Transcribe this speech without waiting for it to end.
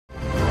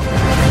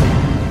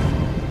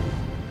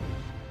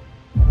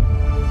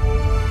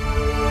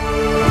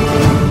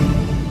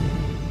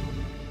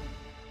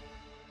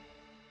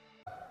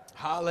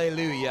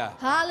Hallelujah.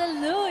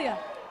 Hallelujah.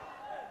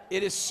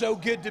 It is so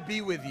good to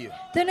be with you.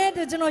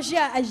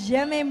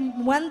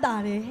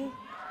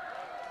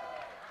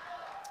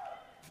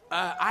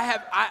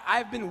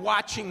 I've been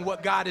watching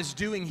what God is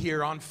doing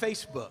here on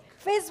Facebook.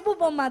 Facebook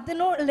ပေါ်မှာသင်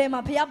တို့အလယ်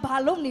မှာဖခင်ဘာ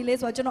လုပ်နေလဲ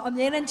ဆိုတော့ကျွန်တော်အ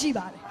မြဲတမ်းကြည့်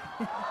ပါတယ်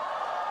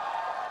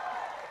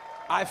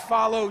I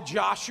follow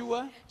Joshua.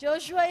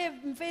 Joshua ရဲ့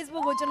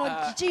Facebook ကိုကျွန်တော်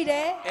ကြည့်တ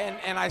ယ်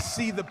And I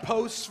see the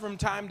posts from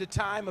time to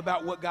time about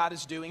what God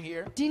is doing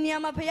here. ဒီနေရာ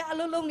မှာဖခင်အ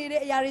လုပ်လုပ်နေ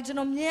တဲ့အရာတွေကျွန်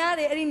တော်မြင်ရ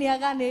တယ်အဲ့ဒီနေရာ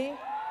ကနေ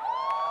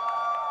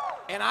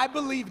And I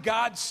believe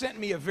God sent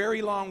me a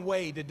very long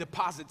way to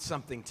deposit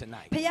something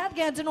tonight. ဖခင်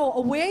ကကျွန်တော်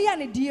အဝေးရ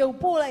နေဒီကို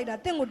ပို့လိုက်တာ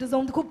တင့်ကိုတစ်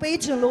စုံတစ်ခုပေး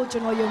ချင်လို့ကျွ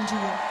န်တော်ယုံကြ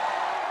ည်တယ်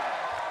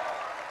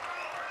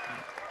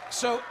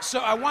So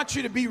I want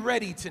you to be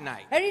ready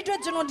tonight. အဲ့ဒီအတွက်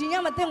ကျွန်တော်ဒီည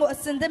မှာတင့်ကိုအ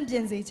စင်သင့်ပြ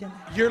င်စေချင်တ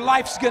ယ် Your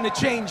life's going to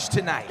change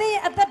tonight. သင်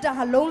ရဲ့အသက်တာ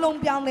ဟာလုံးလုံး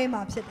ပြောင်းလဲ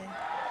မှာဖြစ်တယ်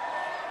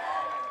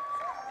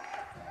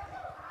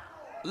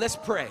Let's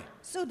pray.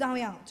 ဆုတောင်း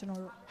ရအောင်ကျွန်တော်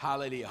တို့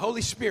Hallelujah.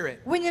 Holy Spirit,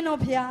 ဝိညာဉ်တော်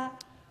ဖခင်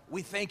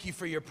we thank you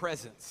for your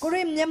presence. ကို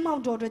ရဲ့မျက်မှော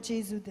က်တော်အတွက်ယေ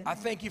ရှုတင် I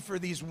thank you for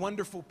these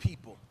wonderful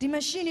people ဒီ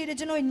မှာရှိနေတဲ့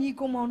ကျွန်တော်ညီ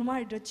ကိုမောင်နှမ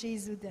တွေအတွက်ယေ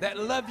ရှုတင် that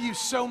love you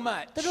so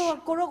much သူတို့က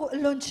ကိုရောကိုအ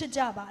လွန်ချစ်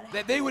ကြပါတယ်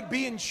that they would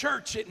be in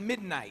church at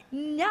midnight.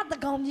 ညတ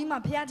ကောင်ကြီးမှာ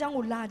ဖခင်เจ้า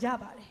ကိုလာကြ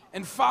ပါတယ်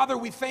And Father,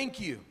 we thank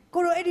you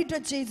ကိုရောအဲ့ဒီအတွ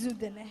က်ယေရှု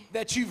တင်တယ်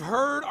that you've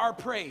heard our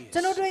praise. ကျွ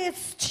န်တော်တို့ရဲ့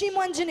ချီး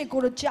မွမ်းခြင်းတွေ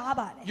ကိုရောကြား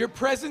ပါတယ် Your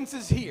presence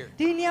is here.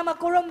 ဒီနေရာမှာ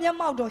ကိုရောမျက်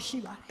မှောက်တော်ရှိ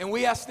ပါတယ် And we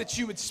ask that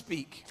you would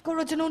speak. ကို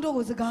ရောကျွန်တော်တို့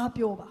ကိုစကား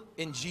ပြောပါ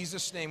In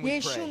Jesus' name ယေ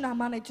we ရှု pray. နာ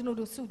မနဲ့ကျွန်တော်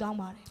တို့ဆုတောင်း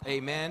ပါတယ်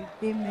Amen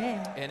Amen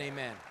and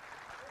amen.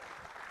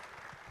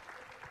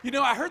 You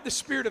know, I heard the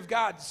Spirit of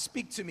God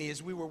speak to me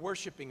as we were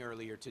worshiping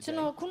earlier ကျွန် today.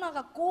 တော်ခုနက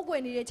ကိုးကွ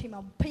ယ်နေတဲ့အချိန်မှာ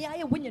ဖခင်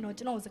ရဲ့ဝိညာဉ်တော်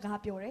ကျွန်တော်ကိုစကား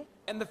ပြောတယ်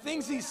And the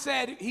things he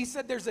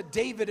said there's a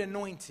David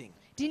anointing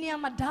ဒီနေရာ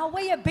မှာဒါ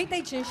ဝိဒ်ရဲ့ဗိတ်သိ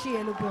က်ခြင်းရှိရ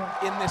လို့ပြော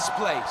in this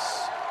place.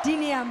 ဒီ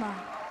နေရာမှာ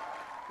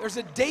There's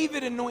a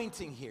David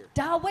anointing here.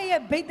 ဒါဝိဒ်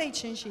ရဲ့ဗိတ်သိက်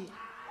ခြင်းရှိ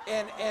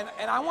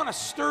And I want to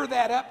stir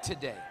that up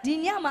today. ဒီ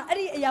ညမှာအဲ့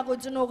ဒီအရာကို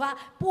ကျွန်တော်က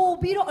ပို့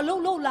ပြီးတော့အလု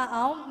ပ်လုပ်လာ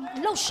အောင်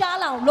လှုပ်ရှား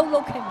လာအောင်လု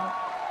ပ်ခဲ့မယ်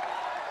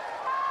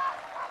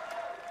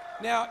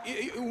Now,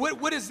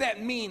 what does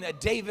that mean, a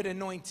David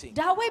anointing?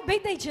 ဒါဝိဒ်ဗိ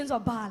တ်သိက်ခြင်းဆို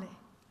တာဘာလဲ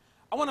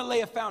I want to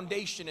lay a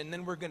foundation and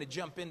then we're going to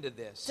jump into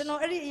this. ကျွန်တော်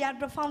အဲ့ဒီအရာ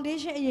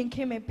foundation အရင်ခ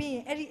င်းမယ်ပြီးရ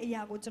င်အဲ့ဒီအ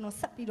ရာကိုကျွန်တော်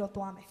ဆက်ပြီးတော့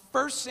သွားမယ်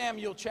 1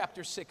 Samuel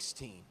chapter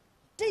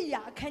 16, တိ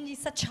ရာအခန်းကြီး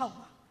16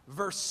မှာ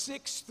verse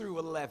 6 through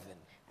 11.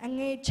 အင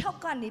ယ်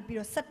6ကနေပြီး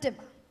တော့17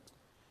မှာ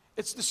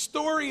It's the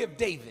story of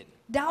David.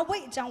 ဒါဝိ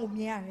ဒ်အကြောင်းကို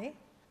မြင်ရတယ်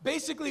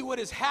Basically, what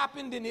has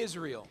happened in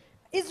Israel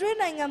Israel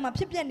နိုင်ငံမှာ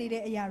ဖြစ်ပျက်နေ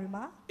တဲ့အရာတွေ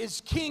မှာ is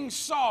King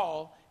Saul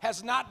has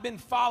not been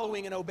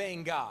following and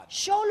obeying God.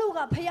 ရှောလုက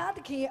ဖျားသ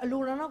ခင်ရဲ့အ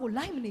လိုတော်ကို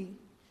လိုက်မနေ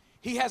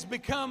He has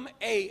become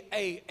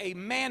a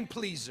man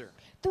pleaser.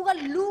 သူက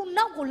လူ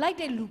နောက်ကိုလိုက်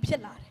တဲ့လူဖြ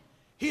စ်လာတယ်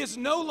He is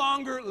no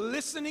longer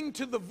listening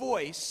to the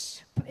voice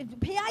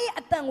ဖျားရဲ့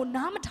အတန်ကို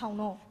နားမထောင်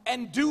တော့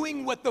and doing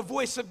what the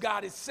voice of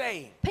God is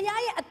saying. ဖျား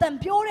ရဲ့အတန်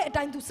ပြောတဲ့အ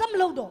တိုင်းသူစက်မ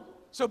လုပ်တော့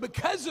So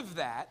because of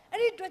that, အဲ့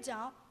ဒီအတွက်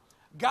ကြောင့်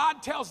God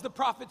tells the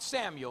prophet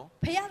Samuel,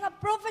 ဖျားက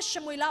prophet ရှ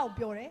မွေလကို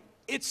ပြောတယ်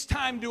it's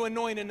time to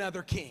anoint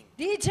another king.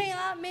 ဒီအချိန်က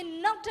မင်း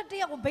နောက်တစ်တ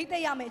ယောက်ကိုဗိတ်သိ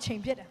က်ရမယ့်အချိန်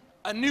ဖြစ်တယ်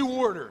A new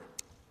order.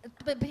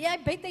 ဖျား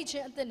ဗိတ်သိက်ခြ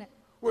င်းအသစ်နဲ့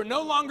We're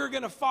no longer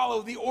going to follow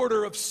the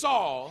order of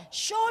Saul.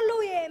 ရှောလု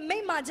ရဲ့မိ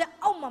မချက်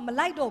အောက်မှာမ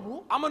လိုက်တော့ဘူး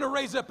I'm going to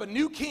raise up a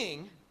new king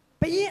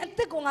ဘယင်အသ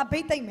စ်ကိုငါဗိ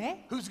တ်သိက်မယ်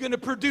who's going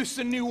to produce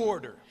a new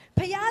order.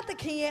 ဖျားသ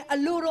ခင်ရဲ့အ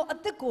လိုတော်အ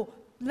သစ်ကို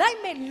လိုက်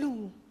မဲ့လူ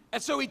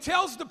And so he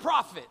tells the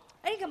prophet,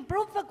 အဲ့ဒီက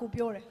prophet ကို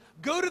ပြောတယ်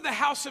go to the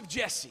house of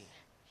Jesse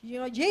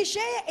ယေ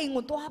ရှဲရဲ့အိမ်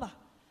ကိုသွားပါ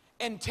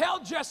and tell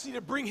Jesse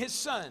to bring his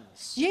sons.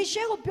 ယေ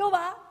ရှဲကိုပြော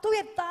ပါသူ့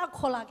ရဲ့သား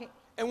ခေါ်လာခဲ့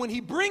And when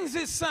he brings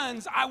his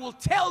sons, I will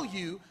tell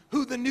you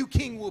who the new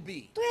king will be.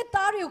 သူ့ရဲ့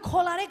သားတွေကို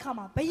ခေါ်လာတဲ့အခါ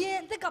မှာဘယင်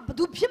အသစ်ကဘ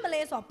သူဖြစ်မ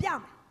လဲဆိုတော့ပြ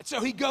မယ် And so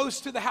he goes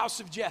to the house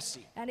of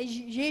Jesse အဲ့ဒီ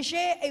ယေ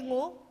ရှဲအိမ်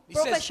ကို He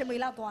prophet says- ရှမေ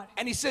လသွားတယ်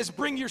and he says,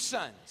 bring your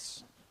sons.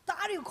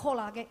 သားတွေကိုခေါ်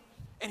လာခဲ့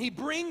And he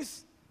brings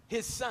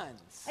his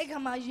sons, အဲ့ခါ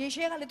မှာယေ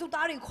ရှဲကလည်းသူ့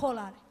သားတွေကိုခေါ်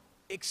လာတယ်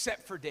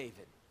except for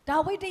David. ဒါ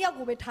ဝိဒ်တယောက်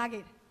ကိုပဲထား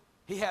ခဲ့တယ်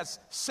He has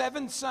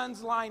 7 sons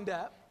lined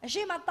up, အ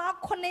ရှိမသား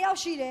9ယောက်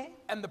ရှိတယ်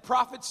and the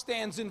prophet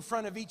stands in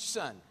front of each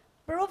son.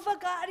 prophet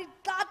ကအဲ့ဒီ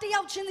သားတ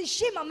ယောက်ချင်းစီ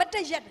ရှေ့မှာမတ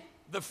က်ရက်တယ်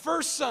The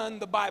first son,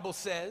 the Bible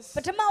says,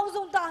 ပထမဦး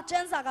ဆုံးသားကျ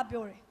မ်းစာက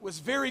ပြောတယ် was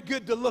very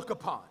good to look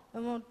upon.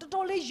 တော်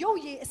တော်လေးရုပ်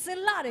ရည်အစင်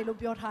လာတယ်လို့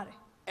ပြောထားတယ်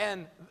And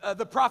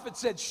the prophet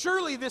said,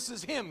 surely this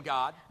is him,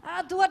 God.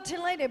 သူကထ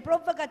င်လိုက်တယ်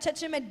prophet ကချက်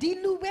ချင်းပဲဒီ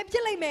လူပဲဖြ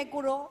စ်လိုက်မယ်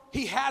ကိုတော့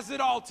He has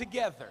it all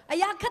together. အ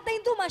ရာခတ်သိ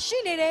မ်းသူ့မှာရှိ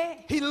နေတယ်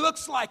He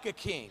looks like a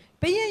king.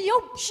 ဘယင်ရု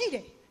ပ်ရှိတ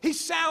ယ် He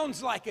sounds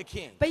like a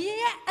king. ဘယင်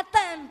ရဲ့အတ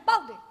န်ပေါ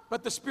က်တယ်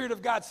But the Spirit of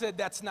God said,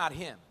 that's not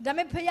him. ဒါပေ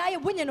မဲ့ဖခင်ရဲ့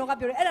ဝိညာဉ်တော်က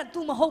ပြောတယ်အဲ့ဒါ तू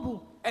မဟုတ်ဘူး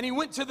And he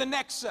went to the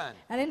next son.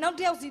 အဲ့နောက်တ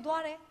စ်ယောက်စီ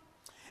သွားတယ်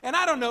And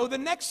I don't know,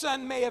 the next son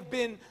may have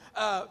been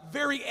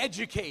very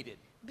educated,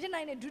 ဖြစ်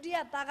နိုင်တဲ့ဒုတိယ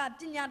သားက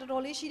ပညာတော်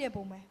တော်လေးရှိတဲ့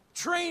ပုံပဲ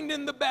trained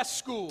in the best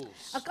schools.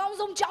 အကောင်း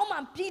ဆုံးကျောင်းမှာ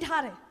ပြီး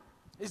ထားတယ်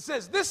It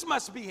says, this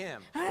must be him.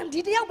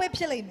 ဒီတစ်ယောက်ပဲ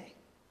ဖြစ်လိမ့်မယ်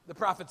The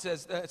prophet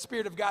says, the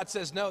Spirit of God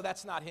says, no,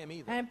 that's not him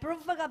either. And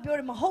prophet ကပြော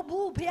တယ်မဟုတ်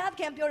ဘူးဖ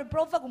ခင်ပြောတယ်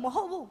prophet ကိုမ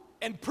ဟုတ်ဘူး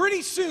And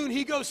pretty soon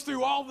he goes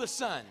through all the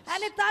sons. အဲ့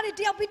ဒီသားတွေ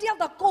တယောက်ပြီးတယောက်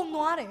တော့ကုန်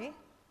သွားတယ်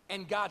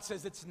And God says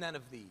it's none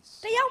of these.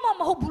 တယောက်မှ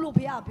မဟုတ်ဘူးလို့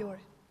ဖခင်ပြောတ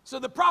ယ် So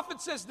the prophet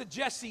says to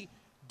Jesse,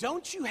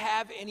 don't you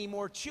have any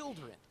more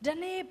children? ဒီ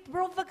နေ့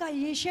prophet က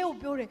ယေရှဲကို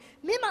ပြောတယ်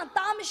မင်းမ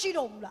သားမရှိ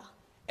တော့ဘူးလား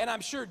And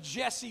I'm sure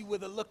Jesse,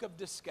 with a look of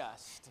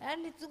disgust, အဲ့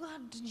ဒီသူက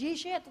ယေ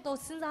ရှဲတော်တော်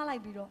စဉ်းစားလို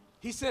က်ပြီးတော့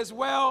he says,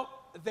 well,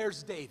 there's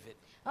David.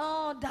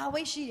 အော်ဒါ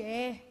ဝိဒ်ရှိတ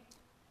ယ်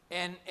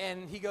And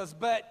he goes,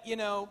 but, you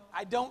know,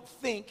 I don't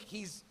think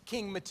he's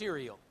king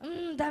material.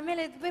 ဒါမဲ့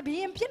လေဘီ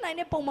ရင်ဖြစ်နိုင်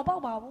တဲ့ပုံမပေါ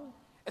က်ပါဘူး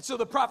And so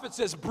the prophet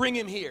says, bring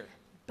him here.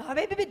 ဒါ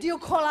ပဲဒီကို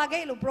ခေါ်လာ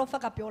ခဲ့လို့ prophet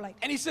ကပြောလိုက်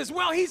And he says,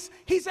 well,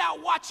 he's out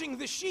watching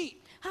the sheep.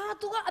 ဟာ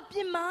သူကအပြ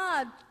င်မှာ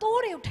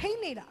တိုးတွေကိုထိန်း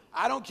နေတာ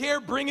I don't care,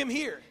 bring him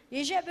here.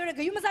 ယေရှဲပြောတယ်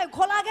ဂယုမဆိုင်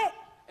ခေါ်လာခဲ့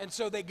And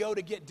so they go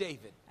to get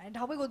David. အဲ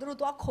ဒါဝိဒ်ကိုသူတို့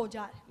သွားခေါ်ကြ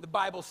တယ် The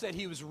Bible said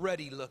he was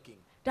ruddy looking.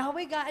 ဒါ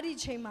ဝိဒ်ကအဲ့ဒီ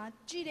ချိန်မှာ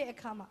ကြည့်တဲ့အ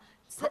ခါမှာ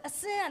အ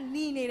စင်းက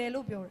နီနေတယ်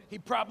လို့ပြောတယ် He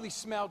probably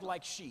smelled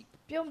like sheep.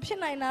 ပြုံဖြစ်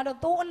နိုင်တာတော့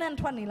တိုးအနံ့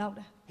ထွက်နေလောက်တ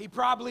ယ် He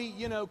probably,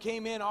 you know,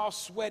 came in all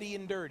sweaty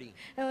and dirty.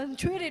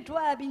 ချွေးတွေထွ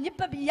က်ပြီးညစ်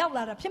ပတ်ပြီးရောက်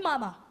လာတာဖြစ်မှာ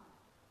ပါ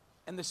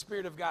And the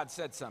Spirit of God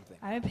said something.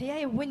 အဲဖခင်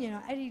ရဲ့ဝိညာဉ်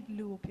ကအဲ့ဒီ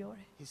လူကိုပြောတ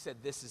ယ် He said,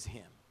 this is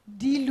him.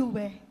 ဒီလူ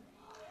ပဲ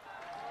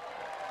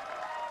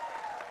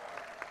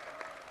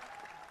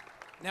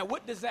Now,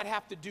 what does that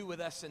have to do with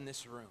us in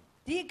this room?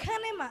 ဒီအခ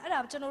န်းထဲမှာအဲ့ဒါ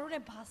ကျွန်တော်တို့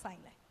နဲ့ဘာဆိုင်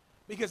လဲ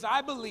Because I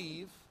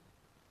believe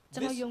ကျွ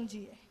န်တော်ယုံကြ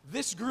ည်တယ်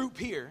this group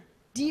here,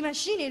 ဒီမှာ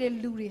ရှိနေတဲ့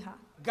လူတွေဟာ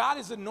God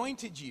has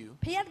anointed you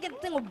ဖခင်ကတင့်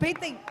ကိုဘေး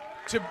သိမ့်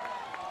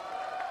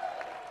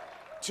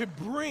to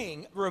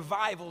bring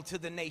revival to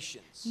the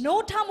nations.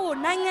 နိုးထမှု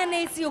နိုင်ငံ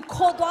တွေစီကို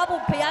ခေါ်သွား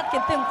ဖို့ဖခင်က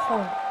တင့်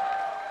ခေါ်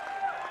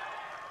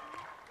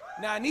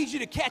Now, I need you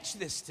to catch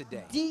this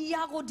today. ဒီအ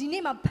ရာကိုဒီ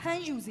နေ့မှာဖ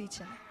မ်းယူစေချ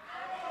င်တယ်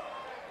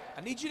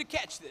I need you to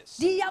catch this.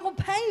 ဒီအရာကို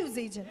ဖမ်းယူ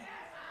စေချင်တယ်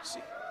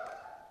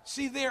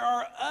See, there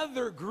are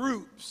other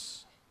groups,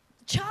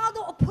 ခြား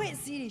သောအဖွဲ့အ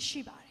စည်းတွေ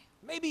ရှိပါတယ်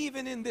maybe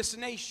even in this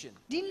nation,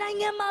 ဒီနိုင်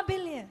ငံမှာပ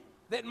င်လျင်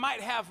that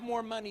might have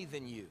more money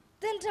than you,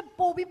 တင်တဲ့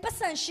ပို့ပြီးပတ်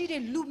စံရှိ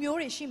တဲ့လူမျိုး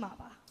တွေရှိမှာ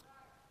ပါ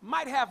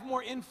might have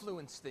more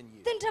influence than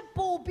you, တင်တဲ့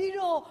ပို့ပြီး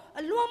တော့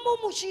အလွန်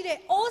မှုရှိတဲ့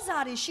ဩဇာ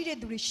တွေရှိတဲ့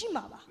သူတွေရှိ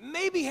မှာပါ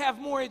maybe have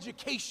more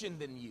education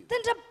than you. တ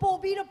င်တဲ့ပို့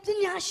ပြီးတော့ပ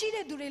ညာရှိ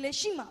တဲ့သူတွေလည်း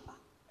ရှိမှာပါ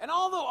And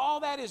although all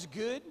that is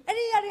good, အဲ့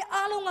ဒီအရာတွေ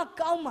အားလုံးက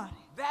ကောင်းပါတယ်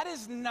that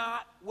is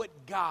not what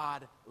God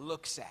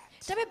looks at.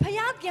 ဒါပေမဲ့ဖခင်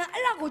က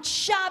အဲ့ဒါကို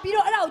ရှာပြီး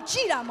တော့အဲ့ဒါကိုကြ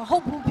ည့်တာမဟု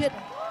တ်ဘူးဖြစ်တ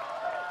ယ်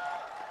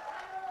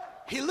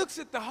He looks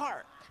at the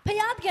heart. ဖ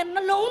ခင်ကနှ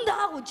လုံး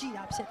သားကိုကြည့်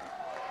တာဖြစ်တယ်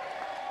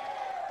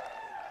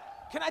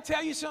Can I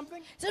tell you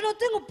something? ကျွန်တော်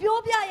တင်ကိုပြော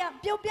ပြ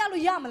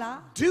လို့ရမလား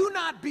Do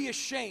not be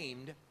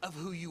ashamed of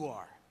who you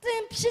are. တ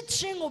င်ဖြစ်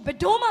ခြင်းကိုဘယ်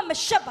တော့မှမ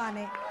ရှက်ပါ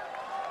နဲ့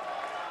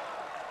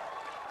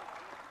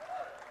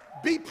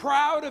Be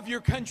proud of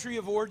your country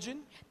of origin.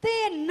 တင်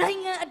ရဲ့နို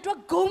င်ငံအတွက်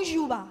ဂုဏ်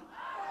ယူပါ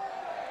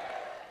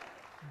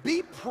Be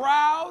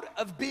proud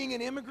of being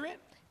an immigrant.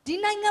 ဒီ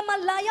နိုင်ငံမှာ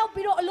လာရောက်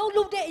ပြီးတော့အလုပ်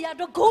လုပ်တဲ့အရာအ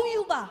တွက်ဂုဏ်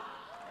ယူပါ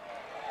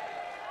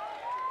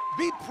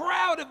Be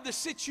proud of the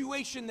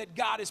situation that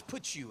God has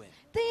put you in.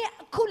 တင်ရဲ့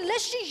အခုလ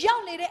က်ရှိရော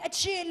က်နေတဲ့အ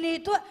ခြေအနေ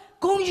အတွက်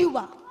ဂုဏ်ယူ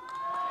ပါ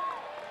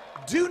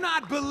Do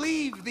not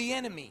believe the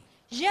enemy.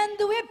 ရန်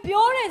သူရဲ့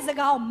ပြောတဲ့စ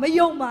ကားကိုမ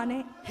ယုံပါ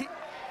နဲ့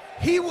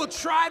He will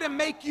try to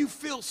make you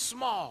feel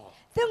small.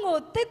 တင်ကို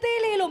တေးသေး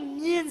လေးလို့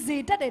မြင်စေ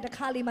တတ်တဲ့တစ်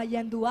ခါလေးမှာရ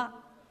န်သူက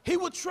He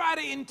will try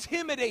to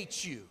intimidate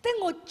you တင်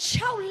ကို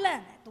ခြောက်လ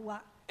န့်တယ်သူက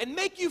and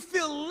make you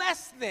feel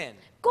less than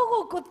ကို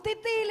တေး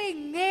သေးလေး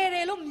ငယ်တ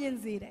ယ်လို့မြင်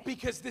စေတယ်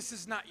because this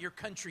is not your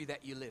country that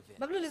you live in.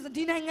 ဘာဖြစ်လို့လဲဆို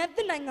ဒီနိုင်ငံတ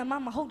င်နိုင်ငံမှာ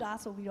မဟုတ်တာ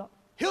ဆိုပြီးတော့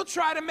He'll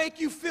try to make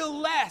you feel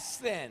less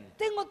than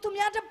တင်ကိုသူ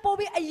များတဲ့ပို့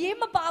ပြီးအရေး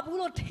မပါဘူး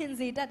လို့ထင်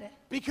စေတတ်တယ်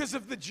because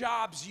of the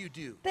jobs you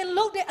do. တင်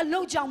လုပ်တဲ့အလု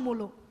ပ်ကြောင့်မို့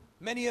လို့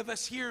Many of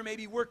us here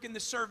maybe work in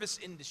the service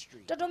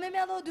industry. တော်တော်များ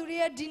များသောသူတွေ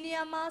ရဲ့ဒီနေ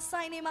ရာမှာ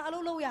စိုင်းနေမှာအလု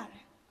ပ်လုပ်ရတ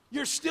ယ်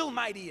You're still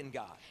mighty in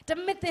God. ဒါ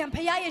ပေမဲ့တင်ဖခ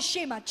င်ရဲ့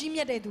ရှေ့မှာကြီးမြ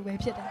တ်တဲ့သူပဲ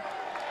ဖြစ်တယ်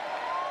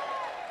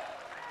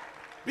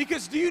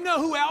Because do you know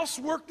who else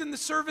worked in the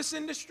service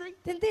industry?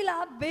 တင်သိ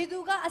လားဘယ်သူ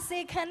ကအစေ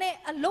ခံတဲ့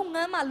အလုပ်င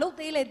န်းမှာလုပ်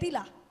သေးလဲသိ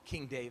လား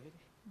King David.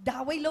 ဒါ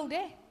ဝိဒ်လုပ်တ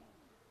ယ်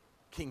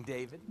King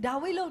David. ဒါ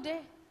ဝိဒ်လုပ်တယ်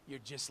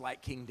You're just like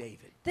King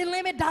David. တင်လ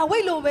ည်းပဲဒါဝိ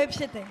ဒ်လိုပဲ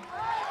ဖြစ်တယ်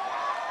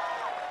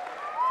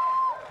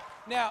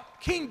Now,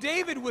 King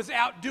David was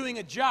out doing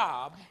a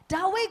job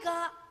ဒါဝိဒ်က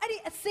အဲ့ဒီ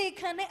အစေ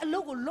ခံတဲ့အလု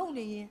ပ်ကိုလုပ်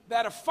နေရင်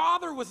that a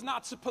father was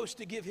not supposed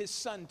to give his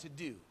son to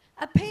do.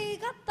 အဖေ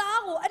က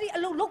သားကိုအဲ့ဒီအ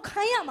လုပ်လုပ်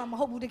ခိုင်းရမှာမ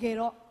ဟုတ်ဘူးတကယ်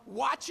တော့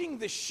Watching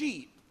the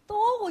sheep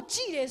တိုးကိုကြ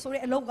ည့်တယ်ဆို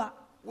တဲ့အလုပ်က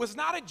was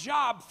not a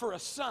job for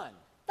a son.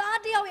 သား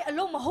တယောက်ရဲ့အ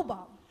လုပ်မဟုတ်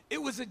ပါဘူး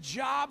It was a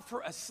job for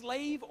a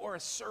slave or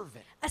a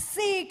servant. အ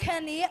စေခံ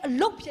နေရဲ့အ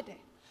လုပ်ဖြစ်တ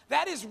ယ်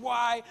That is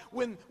why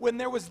when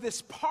there was this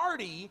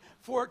party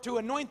to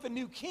anoint the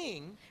new king,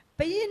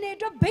 ဘယင်းနေ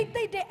တော့ဗိတ်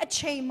သိက်တဲ့အ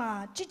ချိန်မှာ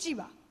ကြည့်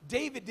ပါ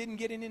David didn't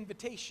get an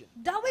invitation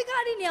ဒါဝိဒ်က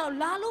အဲ့ဒီနေရာကို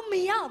လာလို့မ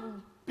ရဘူး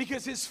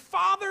because his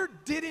father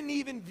didn't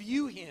even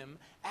view him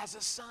as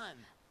a son.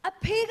 အ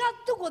ဖေက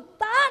သူ့ကို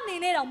သားအနေ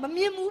နဲ့တော့မ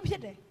မြင်ဘူးဖြ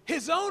စ်တယ်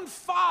His own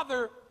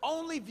father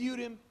only viewed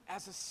him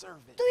as a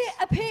servant. သူ့ရဲ့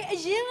အဖေအ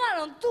ရင်က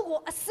တော့သူ့ကို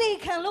အစေ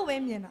ခံလို့ပဲ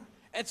မြင်တာ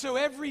And so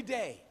every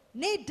day,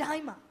 နေ့တို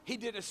င်းမှာ he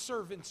did a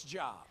servant's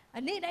job,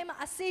 နေ့တိုင်းမှာ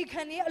အစေ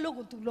ခံနေတဲ့အလုပ်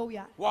ကိုသူလုပ်ရ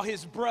တယ် while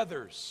his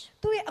brothers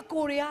သူ့ရဲ့အ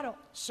ကိုတွေကတော့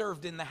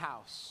served in the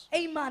house.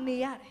 အိမ်မှာနေ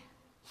ရတယ်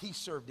He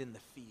served in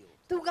the field.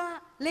 သူက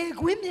လေ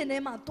ကွင်းပြင်ထဲ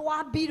မှာ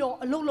သွားပြီးတော့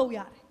အလုပ်လုပ်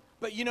ရတယ်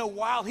But you know,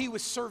 while he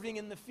was serving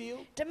in the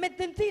field, ဒါပေမဲ့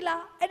သင်သိ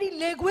လားအဲ့ဒီ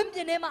လေကွင်းပြ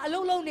င်ထဲမှာအလု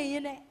ပ်လုပ်နေရ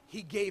င်လည်း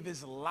he gave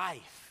his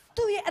life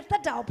သူ့ရဲ့အသ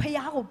က်တာကိုဖခင်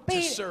ကို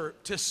ပေးတယ်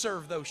to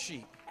serve those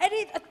sheep. အဲ့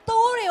ဒီအ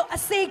တိုးတွေကိုအ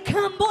စေ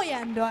ခံဖို့ရ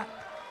န်တော့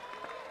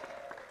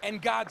And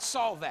God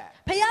saw that.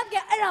 ဖခင်က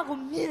အဲ့ဒါကို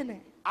မြင်တ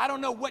ယ် I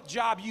don't know what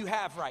job you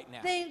have right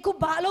now. သင်ခု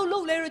ဘာအလုပ်လု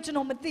ပ်လဲလို့ကျွန်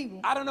တော်မသိဘူး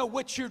I don't know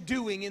what you're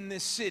doing in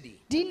this city.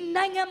 ဒီ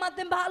နိုင်ငံမှာသ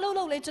င်ဘာအလုပ်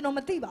လုပ်လဲကျွန်တော်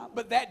မသိပါဘူး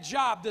But that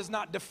job does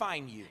not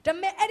define you. ဒါပေ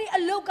မဲ့အဲ့ဒီ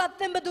အလုပ်က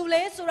သင်ဘာတူ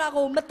လဲဆိုတာ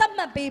ကိုမသတ်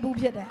မှတ်ပေးဘူး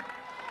ဖြစ်တယ်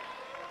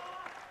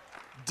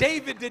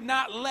David did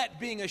not let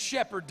being a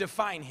shepherd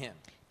define him.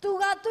 သူ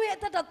ကသူ့ရဲ့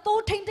အသက်တာ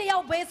တိုးထိန်တစ်ယော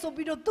က်ပဲဆို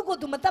ပြီးတော့သူ့ကို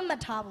သူမသတ်မှ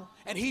တ်ထားဘူး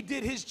And he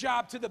did his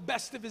job to the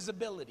best of his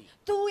ability.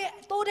 သူ့ရဲ့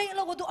တိုးထိန်အ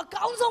လုပ်ကိုသူအ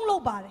ကောင်းဆုံးလု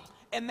ပ်ပါတယ်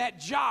And that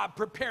job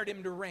prepared him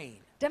to reign.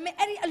 ဒါပေမဲ့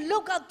အဲ့ဒီအလု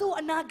ပ်ကသူ့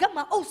အနာဂတ်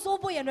မှာအုပ်စိုး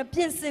ဖို့ရန်ပြ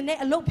င်ဆင်တဲ့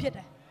အလုပ်ဖြစ်တ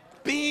ယ်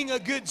Being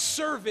a good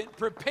servant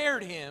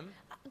prepared him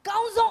အကော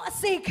င်းဆုံးအ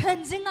စေခံ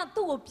ခြင်းက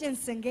သူ့ကိုပြင်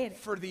ဆင်ခဲ့တယ်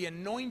for the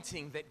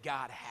anointing that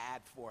God had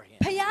for him.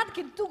 ဖခင်က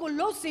သူ့ကို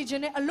လှုပ်စေခြ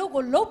င်းနဲ့အလုပ်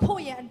ကိုလုပ်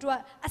ဖို့ရန်အတွက်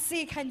အစေ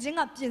ခံခြင်း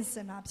ကပြင်ဆ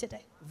င်တာဖြစ်တ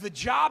ယ် The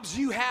jobs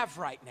you have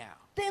right now,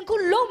 သင်ခု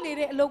လုပ်နေ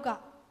တဲ့အလုပ်က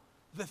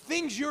the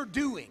things you're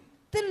doing,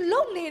 သင်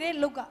လုပ်နေတဲ့အ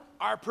လုပ်က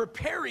are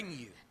preparing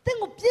you သင်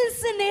ကိုပြင်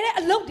ဆင်နေတဲ့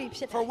အလုပ်တွေ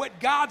ဖြစ်တယ် for what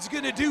God's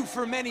going to do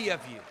for many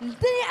of you.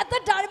 သင်ရဲ့အသ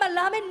က်တာတွေမှာ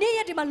လာမယ့်နေ့ရ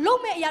က်တွေမှာလု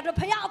ပ်မယ့်အရာတွေ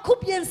ဖခင်အခု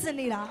ပြင်ဆင်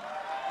နေတာ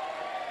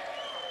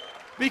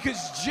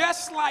Because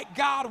just like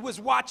God was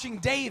watching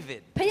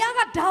David, ဖခင်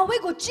ကဒါဝိ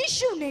ဒ်ကိုကြည့်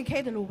ရှုနေ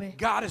ခဲ့တယ်လို့ပဲ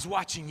God is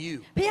watching you.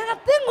 ဖခင်က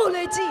သင်ကိုလ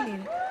ည်းကြည့်နေ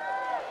တယ်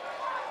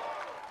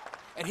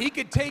And he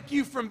could take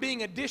you from being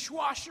a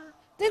dishwasher,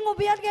 သင်ကို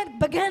ဖခင်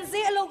ကပကံ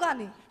စေးအလုပ်က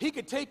နေ he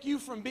could take you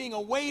from being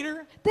a waiter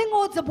သင်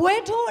ကိုစပွဲ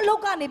ထိုးအလု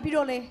ပ်ကနေပြီး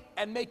တော့လေ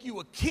and make you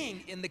a king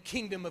in the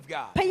kingdom of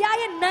God. ဖခင်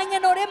ရဲ့နိုင်ငံ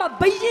တော်ထဲမှာ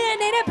ဘယင်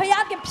နေတဲ့ဖခ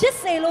င်ကဖြစ်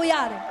စေလို့ရ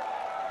တယ်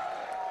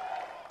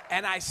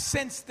And I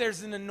sense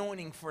there's an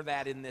anointing for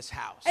that in this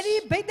house. အဲ့ဒီ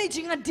ဘိတ်သိက်ချ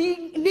င်းကဒီ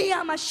နေရာ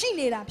မှာရှိ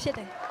နေတာဖြစ်တ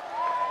ယ်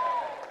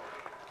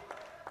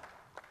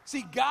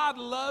See, God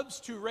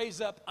loves to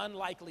raise up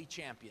unlikely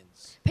champions.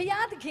 ဖခ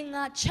င်သခင်က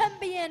ချန်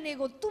ပီယံတွေ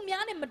ကိုသူ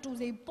များနဲ့မတူ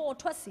စေပေါ်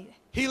ထွက်စေတယ်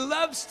He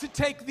loves to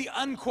take the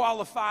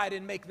unqualified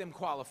and make them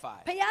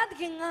qualified. ဖခင်သ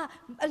ခင်က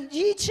အ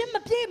ရေးချင်းမ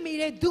ပြည့်မီ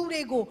တဲ့သူ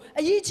တွေကို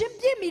အရေးချင်း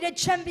ပြည့်မီတဲ့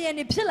ချန်ပီယံ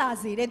တွေဖြစ်လာ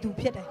စေတဲ့သူ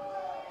ဖြစ်တယ်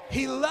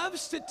He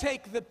loves to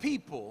take the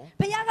people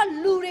ဖခင်က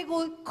လူတွေ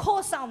ကို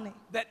ခေါ်ဆောင်တယ်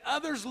that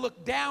others look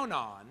down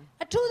on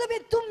အထူးသဖြ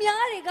င့်သူ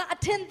များတွေကအ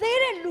ထင်သေး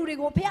တဲ့လူတွေ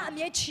ကိုဖခင်အ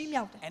မြဲချီး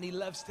မြှောက်တယ် and he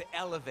loves to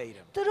elevate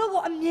them. သူတို့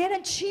ကိုအမြဲတ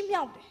မ်းချီး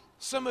မြှောက်တယ်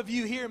Some of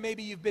you here,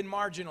 maybe you've been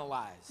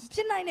marginalized, ဖြ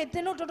စ်နိုင်တယ်သ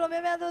င်တို့တော်တော်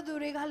များများသောသူ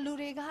တွေကလူ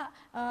တွေက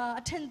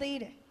အထင်သေး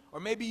တယ် or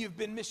maybe you've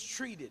been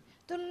mistreated.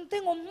 သ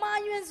င်ကို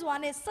မှားယွင်းစွာ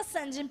နဲ့ဆက်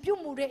ဆံခြင်းပြု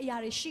မှုတဲ့အရာ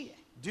တွေရှိတယ်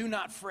Do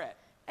not fret.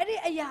 အဲ့ဒီ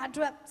အရာအ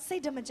တွက်စိ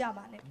တ်ဓာတ်မကြ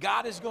ပါနဲ့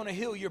God is going to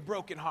heal your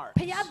broken heart.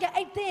 ဖခင်က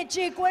အဲ့တဲ့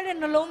ကြေကွဲတဲ့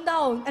နှလုံး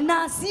သားကိုအနာ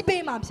စီး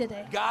ပေးမှာဖြစ်တ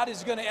ယ် God is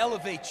going to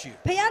elevate you.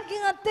 ဖခ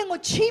င်ကသင်ကို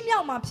ချီးမြှော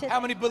က်မှာဖြစ်တယ်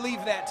How many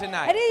believe that အဲ့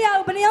tonight? ဒီအရာ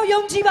ကိုဘယ်နှယောက်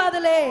ယုံကြည်ပါသ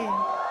လဲ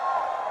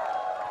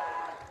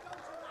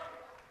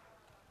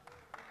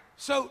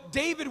So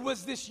David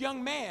was this young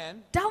man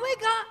ဒါဝိဒ်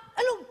က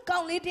အဲ့လိုကော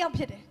င်လေးတစ်ယောက်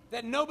ဖြစ်တယ်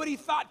that nobody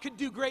thought could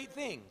do great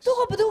things. သူ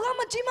ကဘယ်သူ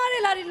မှကြီးမား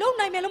တဲ့လာတွေလုံ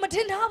နိုင်မယ်လို့မထ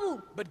င်ထားဘူး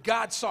But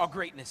God saw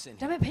greatness in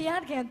ဒါ him. ပေမဲ့ဖ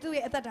ခင်ကသူ့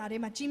ရဲ့အသက်တာထဲ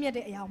မှာကြီးမြတ်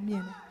တဲ့အရာကိုမြ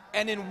င်တယ်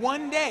And in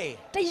one day,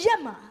 တစ်ရက်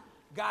မှာ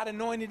God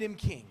anointed him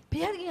king. ဖ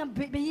ခင်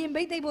ကဘယင်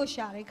ဘိတ်သိက်ဖို့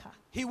ရှာတဲ့အခါ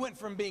He went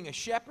from being a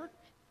shepherd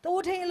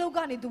တိုးထိန်အလုပ်က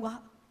နေသူက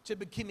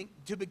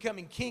to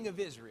becoming king of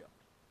Israel.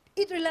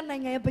 ဣသရေလနို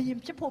င်ငံရဲ့ဘယင်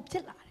ဖြစ်ဖို့ဖြ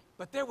စ်လာတယ်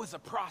But there was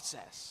a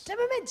process. ဒါ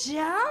ပေမဲ့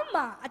ဂျား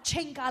မှာအ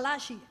ချိန်ကာလ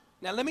ရှိတယ်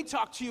Now, let me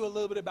talk to you a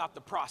little bit about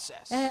the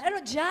process. အဲ့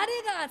တော့ဂျားတွေ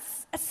က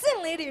အဆင့်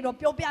လေးတွေတော့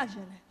ပြောပြခြ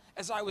င်းတယ်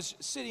As I was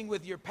sitting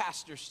with your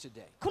pastors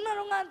today, ခုနက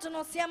တော့ကျွန်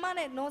တော်ဆီယမ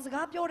နဲ့နော်စ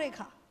ကားပြောတဲ့အ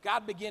ခါ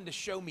God began to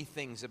show me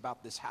things about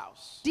this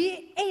house. ဒီ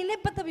အိမ်နဲ့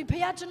ပတ်သက်ပြီးဖ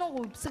ခင်ကျွန်တော်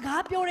ကိုစ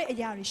ကားပြောတဲ့အ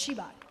ရာတွေရှိ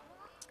ပါတယ်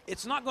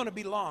It's not going to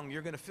be long,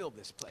 you're going to fill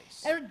this place.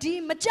 အဲ့တော့ဒီ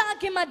မကြ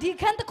ခင်မှာဒီ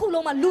ခန်းတစ်ခု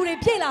လုံးမှာလူတွေ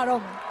ပြည့်လာ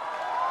တော့မယ်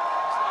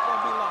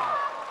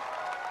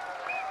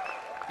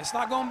It's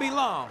not going to be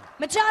long.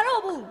 မကြ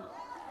တော့ဘူး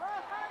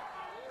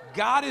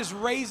God is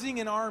raising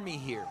an army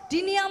here.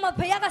 ဒီနေရာမှာ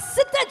ဖခင်ကစ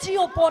စ်တပ်ကြီး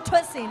ကိုပေါ်ထွ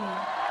က်စေနေတယ်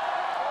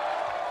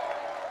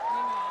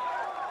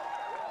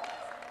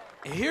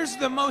Here's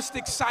the most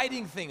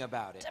exciting thing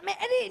about it. ဒါပေမဲ့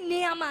အဲ့ဒီနေ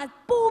ရာမှာ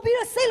ပို့ပြီး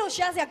တော့စိတ်လို့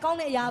ရှားစရာကောင်း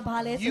တဲ့အရာဘာ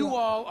လဲဆို You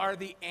တော့ all are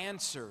the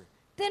answer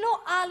သင်တို့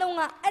အားလုံး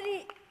ကအဲ့ဒီ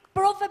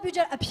prophet ပြုချ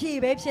က်အဖြေ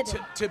ပဲဖြစ်တ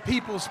ယ် to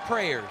people's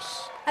prayers.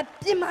 အ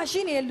ပြင်မှာ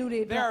ရှိနေတဲ့လူတွေ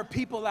There are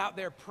people out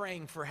there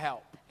praying for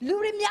help. လူ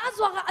တွေများ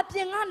စွာကအပြ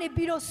င်ကနေ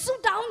ပြီးတော့ဆု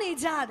တောင်းနေ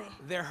ကြတယ်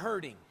They're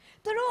hurting.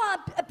 သူတို့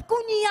က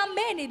ကိုညီရ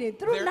မဲနေတယ်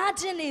သူတို့နာ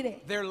ကျင်နေတယ်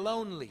They're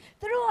lonely.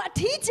 သူတို့ကအ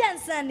ထီးကျန်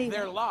ဆန်နေတယ်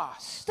They're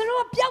lost. သူ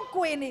တို့ကပျောက်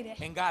ကွယ်နေတယ်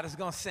And God is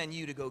going to send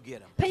you to go get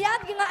them. ဖယား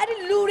ကအဲ့ဒီ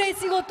လူတွေ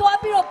စီကိုတွား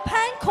ပြီးတော့ဖ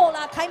မ်းခေါ်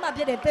လာခိုင်းမှ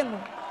ဖြစ်တယ်တင့်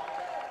ကို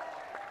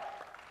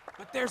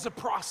But there's a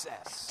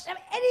process. ဒါပေ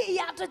မဲ့အဲ့ဒီအ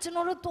ရာအတွက်ကျွန်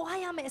တော်တို့တွား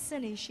ရမယ့်အဆ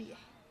င့်တွေရှိတယ်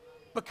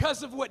Because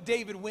of what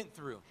David went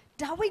through,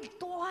 ဒါဝိဒ်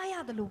တွားရ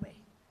တယ်လို့ပဲ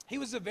he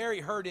was a very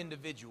hurt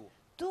individual.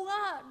 သူက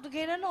တက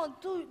ယ်တော့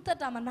သူ့တက်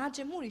တာမှာနာကျ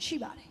င်မှုတွေရှိ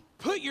ပါတယ်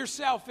Put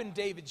yourself in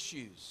David's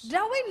shoes.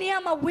 ဒါဝိဒ်နေရာ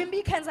မှာဝင်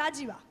ပြီးခံစားကြ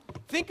ည့်ပါ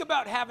Think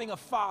about having a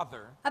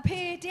father အဖေ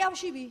တယောက်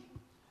ရှိပြီ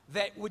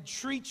that would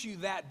treat you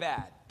that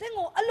bad, တင့်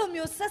ကိုအဲ့လို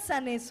မျိုးဆက်ဆံ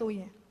နေဆိုရ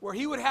င် where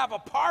he would have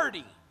a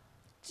party,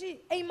 ကြည့်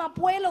အိမ်မှာ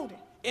ပွဲလုပ်တ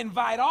ယ်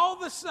invite all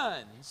the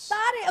sons,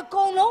 သားတွေအ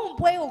ကုန်လုံး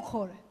ပွဲကို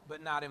ခေါ်တယ် but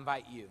not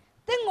invite you.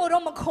 တင့်ကို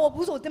တော့မခေါ်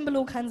ဘူးဆိုတင်ဘယ်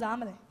လိုခံစား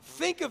မလဲ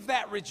Think of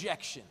that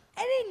rejection.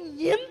 အဲ့ဒီ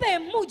ညင်ပယ်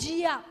မှု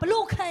ကြီးကဘယ်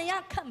လိုခံရ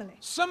ခတ်မလဲ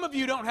Some of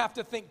you don't have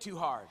to think too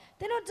hard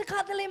တင်တို့တစ်ခါ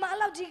တလေမှာအဲ့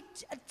လောက်ကြီး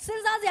စ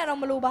ဉ်းစားစရာတော့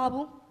မလိုပါ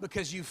ဘူး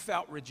because you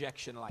felt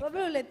rejection like ဘာ that. ဖြ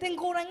စ်လို့လဲတင်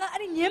ကိုယ်တိုင်ကအဲ့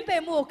ဒီညင်ပ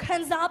ယ်မှုကိုခံ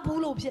စားဘူး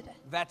လို့ဖြစ်တယ်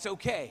That's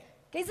okay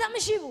ကိစ္စမ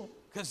ရှိဘူး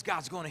because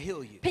God's going to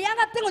heal you. ဖခင်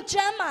ကတင်ကိုချ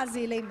မ်းသာ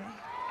စေလိမ့်မယ်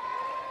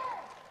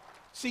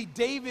See,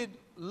 David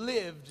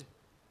lived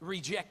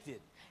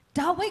rejected.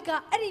 ဒါဝိဒ်က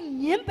အဲ့ဒီ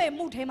ညင်ပယ်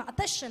မှုထဲမှာအ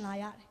သက်ရှင်လာ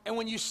ရတယ် And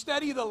when you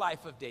study the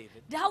life of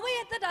David, ဒါဝိဒ်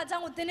ရဲ့တက်တာကြော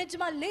င့်ကိုတင်နေကျ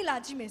မလေ့လာ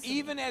ကြည့်မယ်ဆို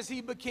even as he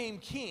became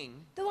king,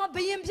 သူကဘ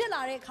ယင်ဖြစ်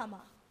လာတဲ့အခါ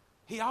မှာ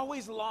he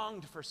always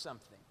longed for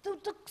something, သူ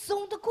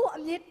စုံတစ်ခုအ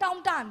မြဲတော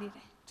င်းတနေတ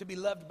ယ် to be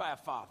loved by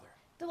a father,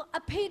 သူ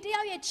အဖေတ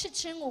ယောက်ရဲ့ချစ်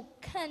ချင်းကို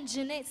ခံခြ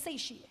င်းနဲ့စိတ်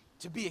ရှိတယ်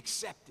to be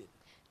accepted.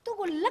 သူ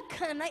ကိုလက်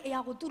ခံနိုင်အရာ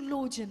ကိုသူ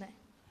လိုချင်တယ်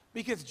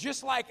Because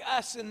just like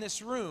us in this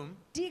room,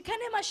 ဒီခ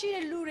န်းထဲမှာရှိ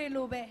တဲ့လူတွေ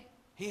လိုပဲ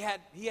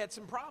he had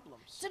some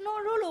problems. ကျွန်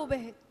တော်တို့လို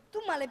ပဲ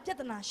သူ့မှာလည်းပြ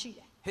ဿနာရှိတ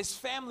ယ် His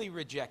family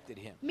rejected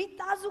him. မိ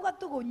သားစုက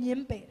သူ့ကိုညှ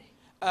င်းပယ်တယ်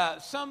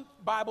Some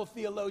Bible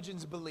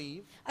theologians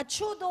believe အ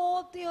ချို့သော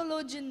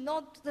theologian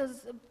not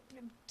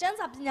ကျမ်း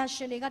စာပညာရှ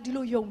င်တွေကဒီ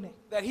လိုယုံတယ်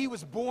that he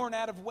was born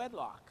out of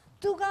wedlock,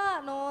 သူက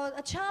နော်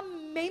အခြား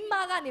မိန်းမ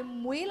ကနေ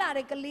မွေးလာ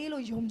တဲ့ကလေး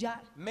လို့ယုံကြတယ်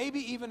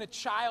maybe even a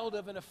child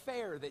of an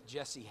affair that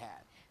Jesse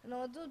had.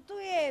 နော်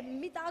သူ့ရဲ့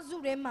မိသားစု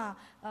ထဲမှာ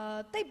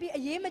တိတ်ပြီး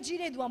အရေးမကြီး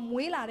တဲ့သူက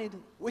မွေးလာတဲ့သူ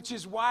Which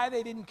is why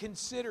they didn't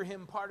consider him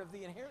part of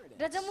the inheritance.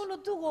 ဒါကြောင့်မို့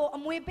လို့သူ့ကိုအ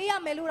မွေပေးရ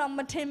မယ်လို့တော့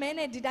မထင်မဲ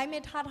နဲ့ဒီတိုင်းပဲ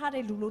ထားထား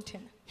တဲ့လူလို့ထ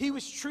င်တယ် He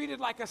was treated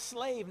like a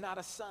slave, not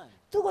a son.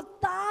 သူ့ကို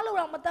သားလို့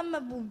တော့မသတ်မှ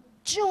တ်ဘူး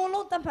ကျွန်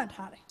လို့သတ်မှတ်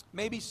ထားတယ်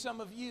Maybe some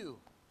of you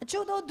အ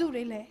ချို့သောသူ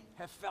တွေလည်း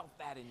have felt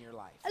that in your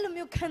life. အဲ့လို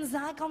မျိုးခံ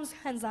စားကောင်း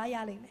ခံစားရ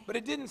လိမ့်မယ် But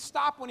it didn't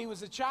stop when he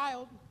was a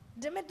child.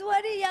 ဒါပေမဲ့သူ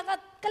အဲ့ဒီရက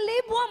က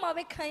လေးဘွားမှာ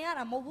ပဲခံရ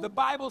တာမဟုတ်ဘူး The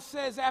Bible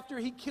says after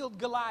he killed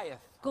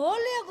Goliath, ကို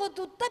လေးကို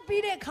သူတက်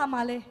ပြီးတဲ့အခါ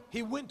မှာလေ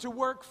he went to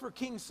work for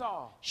King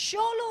Saul.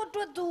 ရှောလို့အ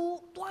တွက်သူ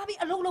တွားပြီး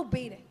အလုပ်လုပ်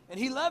ပေးတယ် And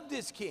he loved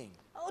his king.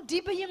 ဒီ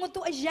ဘယင်ကို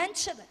သူအယမ်း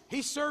ချစ်တယ်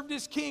He served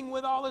his king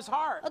with all his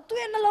heart. သူ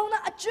ရဲ့နှလုံး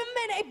သားအကျွမ်း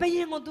မဲ့တဲ့အဲ့ဘယ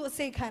င်ကိုသူအ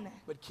စိတ်ခံတယ်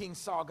But King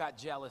Saul got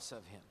jealous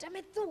of him ဒါပေ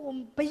မဲ့သူ့ကို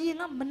ဘယင်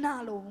ကမနာ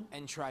လို့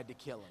and tried to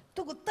kill him.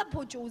 သူ့ကိုတတ်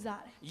ဖို့ကြိုး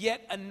စားတယ် Yet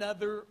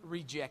another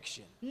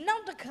rejection. နော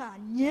က်တစ်ခါ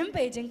ညှင်းပ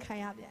ယ်ခြင်းခံ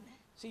ရပြန်တယ်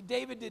See,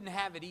 David didn't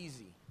have it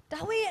easy.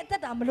 ဒါဝိရဲ့အသ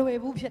က်တာမလွယ်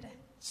ဘူးဖြစ်တယ်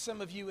Some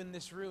of you in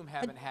this room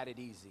haven't had it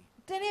easy.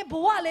 တင်းရဲ့ဘ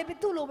ဝလည်းပဲ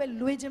သူ့လိုပဲ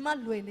လွယ်ခြင်းမ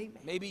လွယ်လိမ့်မ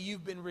ယ် Maybe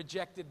you've been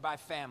rejected by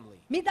family.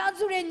 မိသား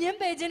စုရဲ့ညှင်း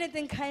ပယ်ခြင်းနဲ့သ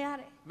င်ခံရ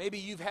တယ် Maybe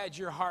you've had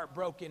your heart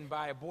broken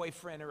by a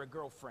boyfriend or a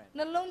girlfriend.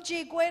 နှလုံးကြေ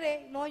ကွဲတယ်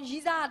နော်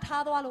ရီးစား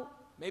ထားသွားလို့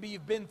Maybe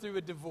you've been through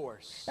a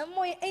divorce. ဒါမှမ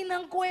ဟုတ်အိမ်နံ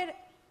ကွဲတယ်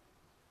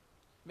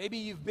Maybe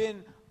you've been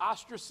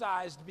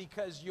ostracized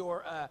because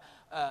you're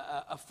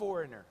a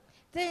foreigner.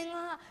 သင်က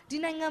ဒီ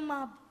နိုင်ငံမှာ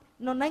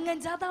နော်နိုင်ငံ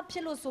သားဖြ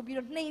စ်လို့ဆိုပြီး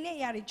တော့နှိမ်တဲ့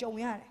အရာတွေကြုံ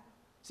ရတယ်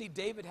See,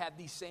 David had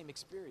these same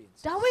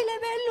experiences. ဒါဝိလ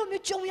ည်းပဲအဲ့လို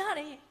မျိုးကြုံရ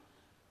တယ်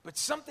But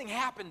something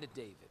happened to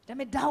David ဒါပေ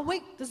မဲ့ဒါဝိ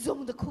တစ်စုံ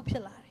တစ်ခုဖြ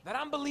စ်လာတယ် that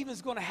I'm believing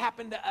is going to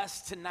happen to us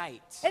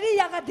tonight. အဲ့ဒီ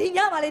ຢာကဒီည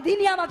မှာလေဒီ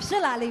နေရာမှာဖြ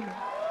စ်လာလိမ့်မယ်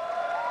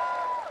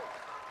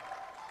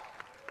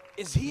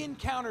Is he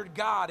encountered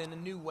God in a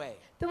new way.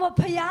 သူက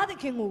ဖယားသ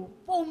ခင်ကို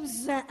ပုံ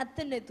စံအသ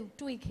စ်နဲ့သူ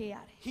တွေ့ခဲ့ရ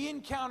တယ် He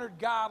encountered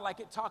God like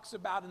it talks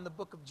about in the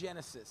book of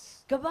Genesis.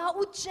 ကဘာ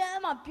ဦးကျမ်း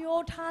မှာပြော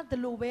ထားသ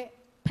လိုပဲ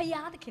ဖ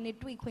ယားသခင်နဲ့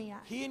တွေ့ခွင့်ရတ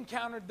ယ် He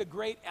encountered the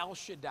great El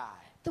Shaddai,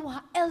 သူဟာ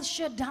El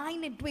Shaddai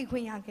နဲ့တွေ့ခွ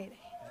င့်ရခဲ့တ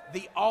ယ်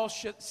the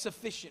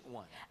all-sufficient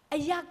one, အ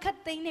ရာခတ်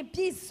သိမ်းနဲ့ပြ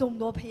ည့်စုံ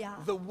သောဖယား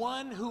the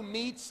one who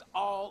meets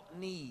all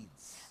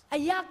needs. အ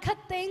ရာခတ်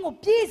သိမ်းကို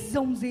ပြည့်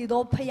စုံစေ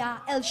သောဖယား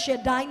El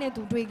Shaddai နဲ့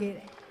သူတွေ့ခဲ့တ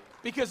ယ်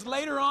Because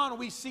later on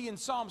we see in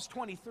Psalms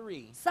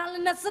 23, စာလ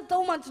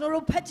23မှာကျွန်တော်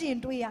တို့ဖတ်ကြည့်ရင်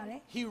တွေ့ရတယ်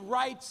he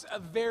writes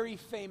a very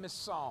famous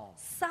psalm.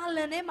 စာလ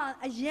ထဲမှာ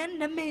အရင်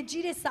နာမည်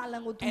ကြီးတဲ့စာလ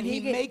ကိုသူ And ရေး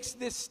he ခဲ့ makes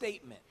this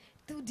statement.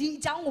 သူဒီ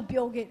အကြောင်းကို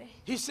ပြောခဲ့တယ်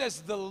He says,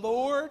 "The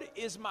Lord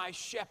is my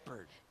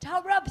shepherd, ထာ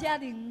ဝရဘုရား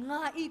သည်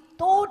ငါဤ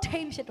တိုးထိ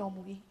န်ဖြစ်တော်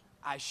မူ၏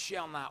 I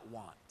shall not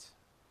want."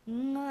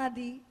 ငါသ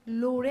ည်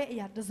လိုတဲ့အ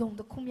ရာတစ်စုံ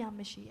တစ်ခုမျှ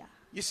မရှိရ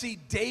You see,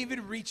 David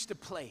reached a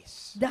place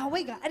ဒါဝိ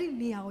ဒ်ကအဲ့ဒီ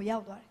နေရာကိုရော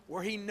က်သွားတယ်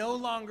where he no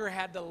longer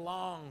had to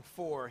long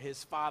for his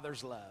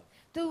father's love.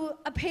 သူ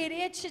အဖေ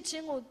ရဲ့ချစ်ချ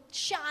င်းကို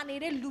ရှာနေ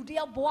တဲ့လူတစ်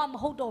ယောက်ဘဝမ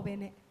ဟုတ်တော့ဘဲ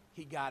နဲ့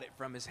He got it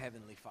from his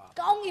heavenly Father.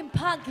 ကောင်းကင်ဖ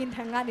ခင်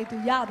ထံကနေသူ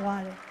ရ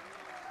သွားတယ်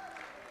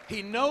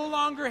He no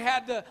longer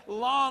had to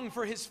long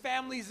for his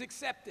family's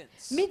acceptance.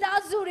 မိသား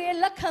စုတွေရဲ့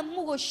လက်ခံ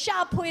မှုကိုရှာ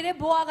ဖွေတဲ့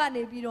ဘဝက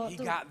နေပြီးတော့ He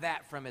သူ got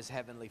that from his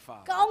heavenly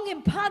Father. ကောင်းက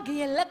င်ဖခင်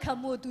ရဲ့လက်ခံ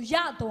မှုကိုသူရ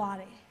သွား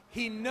တယ်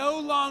He no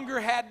longer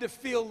had to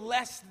feel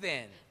less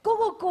than. ကို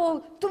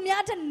သူ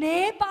များတဲ့နေ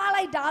ပါ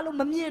လိုက်တာလို့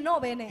မမြင်တော့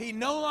ဘဲနဲ့ He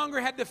no longer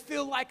had to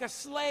feel like a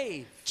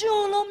slave. ကျွ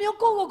န်လိုမျိုး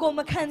ကို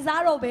မခံ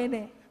စားတော့ဘဲ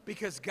နဲ့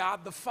Because God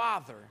the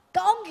Father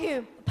ကောင်းကင်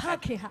ဖ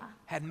ခင်ဟာ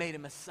had made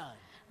him a son.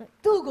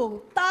 သူ့ကို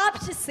သား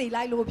ဖြစ်စေ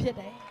လိုက်လို့ဖြစ်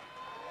တယ်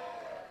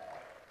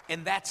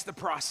And that's the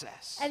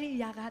process. အဲ့ဒီ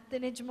ຢာကတ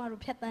င်းနေကျမတို့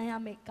ဖြတ်တန်းရ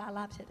မယ့်ကာလ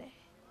ဖြစ်တယ်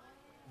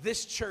This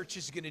church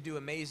is going to do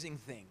amazing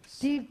things.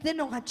 ဒီတင်း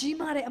တော်ကကြီး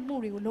မားတဲ့အမှု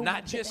တွေကိုလုပ်မှာ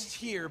Not just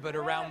here, but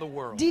around the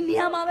world. ဒီနေ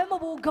ရာမှာပဲမ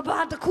ဟုတ်ဘူးကမ္ဘာ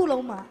တစ်ခု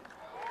လုံးမှာ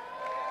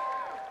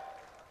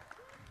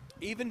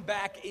Even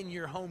back in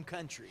your home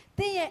country.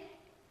 တင်းရဲ့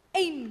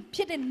အိမ်ဖြ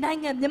စ်တဲ့နို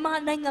င်ငံမြန်မာ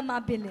နိုင်ငံမှာ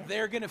ပြင်လေ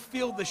They're going to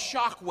feel the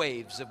shock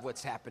waves of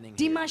what's happening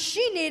ဒီ here. မှာ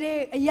ရှိနေတဲ့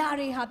အရာ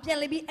တွေဟာပြန်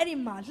လေပြီးအဲ့ဒီ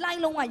မှာလှို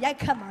င်းလုံးကရိုက်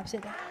ခတ်မှာဖြ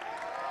စ်တယ်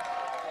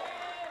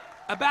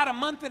About a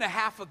month and a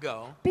half ago,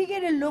 ပြီး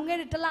ခဲ့တဲ့လွန်ခဲ့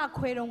တဲ့တစ်လ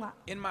ခွဲတုန်းက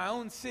in my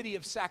own city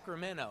of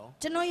Sacramento,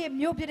 ကျွန်တော်ရဲ့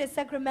မြို့ဖြစ်တဲ့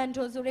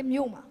Sacramento ဆိုတဲ့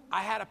မြို့မှာ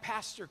I had a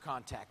pastor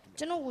contact me.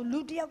 ကျွန်တော်ကိုလူ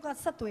တစ်ယောက်က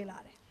ဆက်သွယ်လာ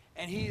တယ်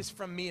And he is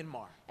from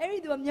Myanmar. အဲ့ဒီ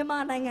သူကမြန်မာ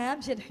နိုင်ငံက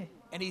ဖြစ်တယ်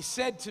And he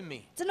said to me,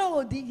 ကျွန်တော်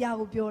ကိုဒီအရာ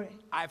ကိုပြောတယ်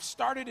I've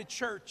started a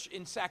church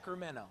in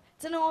Sacramento.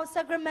 ကျွန်တော်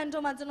Sacramento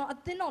မှာကျွန်တော်အ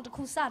သင်းတော်တစ်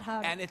ခုစထား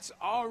တယ် And it's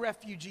all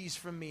refugees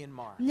from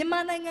Myanmar. မြန်မာ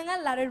နိုင်ငံက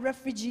လာတဲ့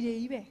refugee တွေ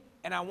ကြီးပဲ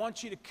And I want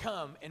you to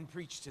come and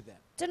preach to them.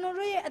 ကျွန်တော်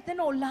တို့ရဲ့အသင်း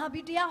တော်လာ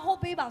ပြီးတရားဟော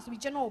ပေးပါဆို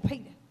ပြီးကျွန်တော်ကိုဖိ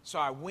တ်တယ် So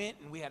I went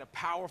and we had a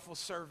powerful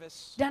service.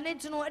 ဒါနဲ့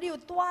ကျွန်တော်အဲ့ဒီကို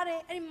သွားတယ်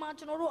အဲ့ဒီမှာ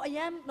ကျွန်တော်တို့အရ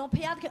န်တော့ဖ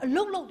ရားသခင်အ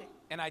လုပ်လုပ်တယ်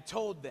And I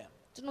told them,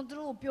 ကျွန်တော်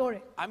တို့ကိုပြောတ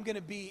ယ် I'm going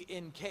to be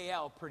in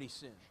KL pretty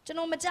soon. ကျွန်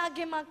တော်မကြခ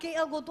င်မှာ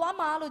KL ကိုသွား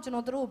မှာလို့ကျွန်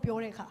တော်တို့ကိုပြော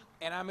တဲ့အခါ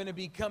And I'm going to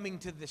be coming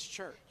to this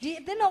church. ဒီ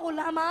အသင်းတော်ကို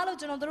လာမှာလို့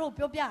ကျွန်တော်တို့ကို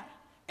ပြောပြတယ်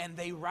And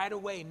they right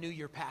away knew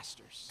your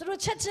pastors. သူတို့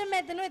ချက်ချင်း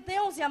မဲ့သူတို့သ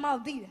င်းအောင်ဆရာမ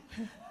ကိုသိတယ်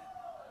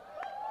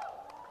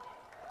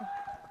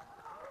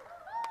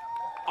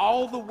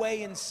All the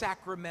way in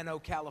Sacramento,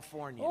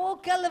 California. အို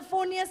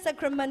California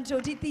Sacramento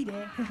ထိသိတ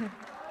ယ်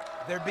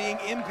They're being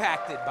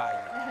impacted by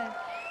you.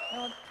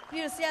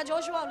 ပြီးတော့ဆရာ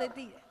Joshua လည်း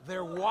သိတယ်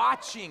They're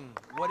watching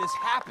what is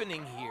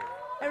happening here.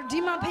 အဲ့တော့ဒီ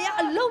မှာဖရား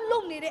အလုပ်လု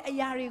ပ်နေတဲ့အ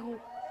ရာတွေကို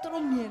သူ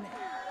တို့မြင်တယ်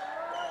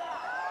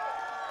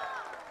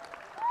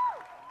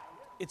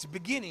It's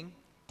beginning.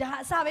 ဒါ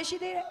အစပဲရှိ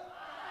သေးတယ်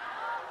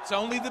It's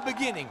only the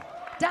beginning.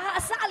 ဒါ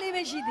အစလေး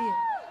ပဲရှိသေးတယ်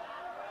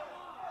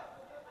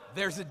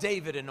There's a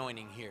David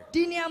anointing here.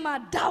 ဒီနေရာမှာ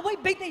ဒါဝိဒ်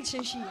ဗိတ်သိက်ခြ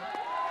င်းရှိတယ်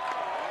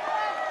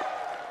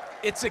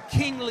It's a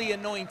kingly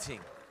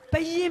anointing. ဘ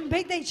ယင်ဗိ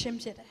တ်သိက်ခြင်း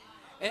ဖြစ်တယ်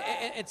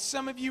And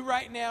some of you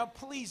right now,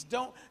 please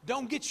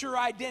don't get your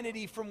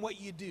identity from what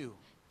you do.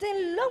 သင်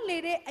လုပ်နေ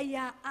တဲ့အ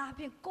ရာအ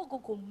ပြင်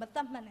ကိုမတ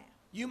တ်မှတ်နဲ့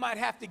You might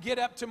have to get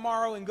up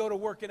tomorrow and go to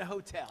work in a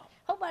hotel.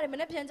 ဟုတ်ပါတယ်မ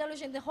နေ့ပြန်ကြလို့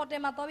ရှိရင်သင်ဟိုတ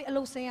ယ်မှာသွားပြီးအ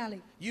လုပ်ဆင်းရလိ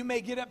မ့် You may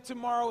get up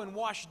tomorrow and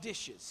wash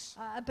dishes.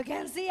 ပကံ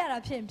စီးရတာ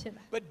ဖြစ်မ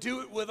ယ် But do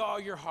it with all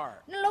your heart.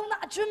 နှလုံးသား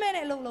အကျွမ်းမဲ့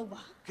တဲ့အလုပ်လုပ်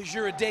ပါ Because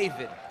you're a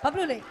David. ဘာဖြစ်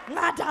လို့လဲ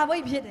ငါဒါဝိ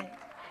ဒ်ဖြစ်တယ်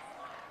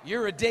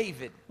You're a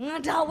David. ငါ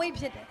ဒါဝိဒ်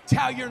ဖြစ်တယ်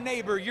Tell your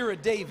neighbor you're a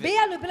ဘေး David.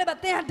 ကလူပြလိုက်ပါ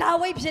သင်ဟာဒါ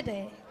ဝိဒ်ဖြစ်တ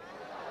ယ်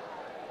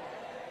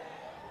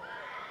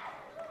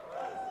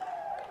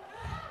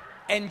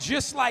And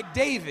just like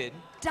David,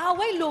 ဒါ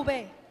ဝိဒ်လိုပဲ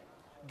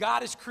God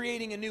is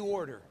creating a new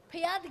order. ဖ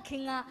ခင်သခ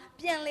င်က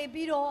ပြန်လေ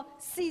ပြီးတော့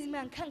စီ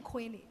မံခန့်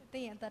ခွဲနေသ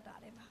င်ရဲ့တတ်တာ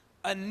ထဲမှာ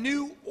A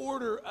new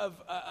order of,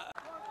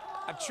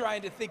 I'm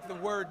trying to think the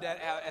word that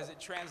as it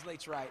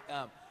translates right.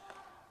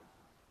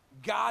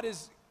 God is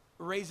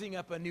raising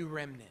up a new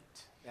remnant.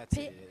 That's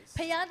it is.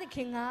 ဖခင်သခ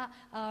င်က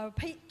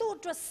သူ့အ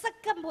တွက်စက္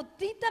ကန့်ဖို့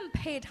တည်တံ့ဖ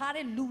ယ်ထား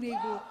တဲ့လူတွေ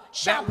ကို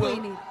ရှာ That ဖွေ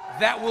will, နေ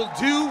that will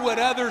do what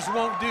others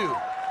won't do.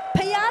 ဖ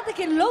ခင်သခ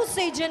င်လှုပ်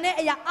စေခြင်းတဲ့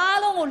အရာအား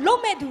လုံးကိုလု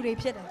ပ်မဲ့သူတွေ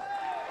ဖြစ်တယ်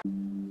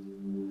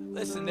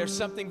Listen, there's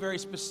something very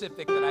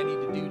specific that I need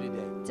to do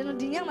today. ကျွန်တော်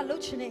ဒီညမှာလှု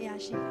ပ်ချင်တဲ့အရာ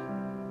ရှိတယ်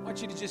I want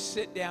you to just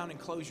sit down and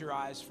close your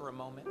eyes for a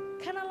moment.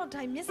 ခဏလောက်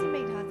တိုင်းမျက်စိ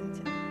မိတ်ထားစေချ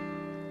င်တယ်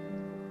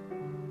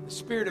The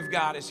Spirit of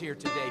God is here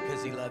today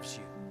because He loves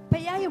you. ဖခ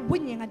င်ရဲ့ဝိ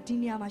ညာဉ်ကဒီ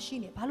နေရာမှာရှိ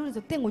နေဘာလို့လဲ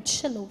ဆိုတင့်ကိုချ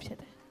စ်လို့ဖြစ်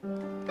တယ်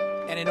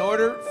And in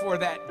order for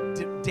that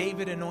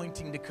David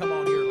anointing to come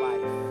on your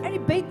life, အဲ့ဒီ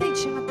ဗိတ်သိက်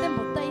ခြင်းကတင့်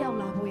ပေါ်တက်ရောက်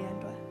လာဖို့ရန်အ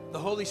တွက်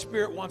the Holy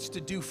Spirit wants to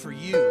do for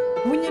you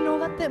ဝိညာဉ်တော်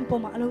ကတင့်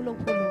ပေါ်မှာအလုပ်လုပ်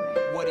ဖို့လိုတ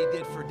ယ် what He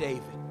did for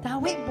David. ဒါ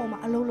ဝိဒ်ပေါ်မှာ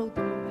အလုပ်လုပ်တ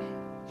ယ်လို့ပဲ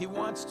He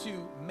wants to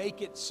make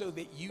it so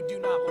that you do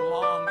not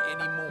long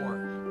anymore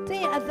တ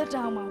င့်ရဲ့အသက်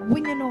တာမှာဝိ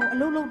ညာဉ်တော်အ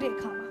လုပ်လုပ်တဲ့အ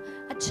ခါမှာ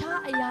အခြား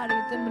အရာတွေ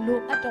တင့်မ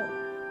လို့အပ်တော့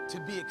to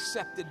be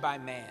accepted by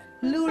man,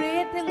 လူတွေ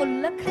ရဲ့တင့်ကို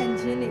လက်ခံ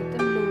ခြင်းတွေတ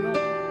င့်မလို့တော့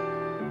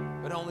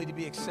but only to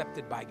be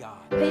accepted by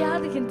God. ဖခ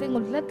င်သခင်တင့်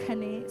ကိုလက်ခံ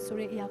နေဆို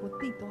တဲ့အရာကို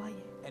သိသွားရ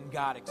င် And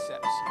God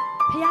accepts you.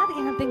 ဖခင်သခ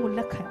င်ကတင့်ကို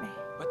လက်ခံတယ်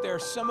But there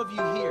are some of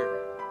you here,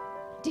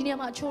 ဒီနေရာ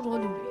မှာအချို့တော်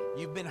လူတွေ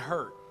you've been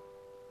hurt,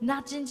 နာ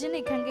ကျင်ခြင်း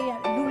တွေခံခဲ့ရတယ်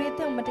လူတွေ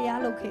တင့်မတရား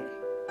လုပ်ခဲ့တယ်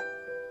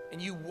and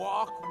you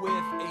walk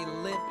with a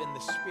limp in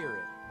the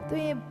spirit. တ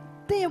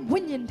င့်ဝိ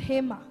ညာဉ်ထဲ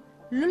မှာ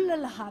လွတ်လ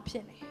ပ်လာဖြ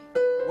စ်နေ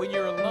When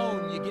you're alone,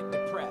 you get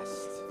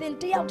depressed. တ သင်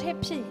တယောက်တည်း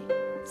ဖြစ်ရင်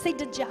စိတ်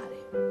တကြတ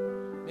ယ်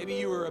Maybe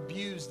you were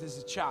abused as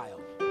a child.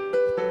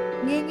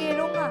 ငယ်ငယ်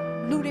တော့က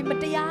လူတွေမ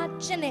တရား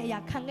ကျင့်တဲ့အရာ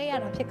ခံခဲ့ရ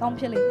တာဖြစ်ကောင်း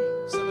ဖြစ်လိမ့်မယ်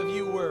Some of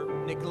you were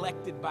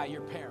neglected by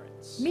your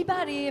parents. မိဘ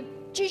တွေ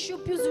ကြည့်ရှု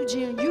ပြုစုခြ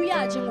င်းယူရ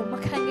ခြင်းကိုမ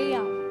ခံခဲ့ရ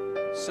ဘူး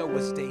So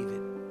was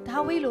David. ဒါ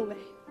ဝိလိုပဲ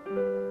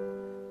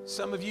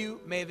Some of you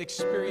may have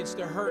experienced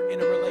a hurt in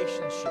a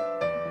relationship.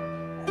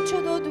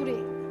 ချို့သောသူတွေ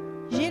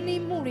ယဉ်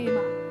နီးမှုတွေ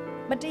မှာ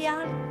မတ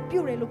ရား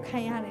ပြုတယ်လို့ခံ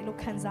ရတယ်လို့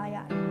ခံစားရတ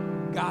ယ်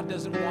God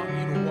doesn't want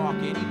you to walk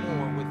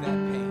anymore with that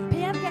pain. ဘု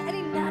ရားကအဲ့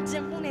ဒီနာကျ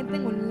င်မှုနဲ့သ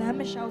င်ကိုလမ်း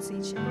မလျှောက်စေ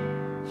ချင်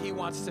He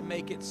wants to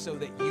make it so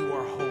that you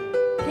are whole.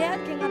 ဘုရား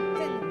ကသင်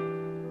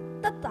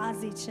သက်သာ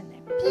စေချင်တ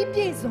ယ်ပြ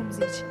ည့်စုံ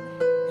စေချင်တယ်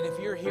And if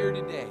you're here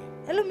today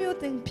အဲ့လိုမျိုး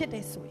သင်ဖြစ်တ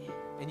ယ်ဆိုရင်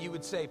and you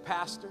would say,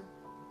 Pastor,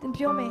 သင်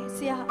ပြောမယ်ဆ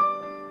ရာ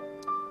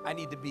I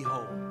need to be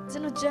whole. ကျွ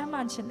န်တော်ကျမ်း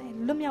မာချင်တယ်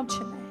လွတ်မြောက်ချ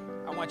င်တယ်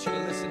I want you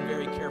to listen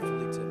very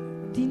carefully to me.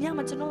 ဒီည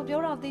မှာကျွန်တော်ပြော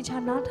တော့သေချာ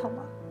နားထောင်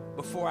ပါ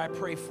Before I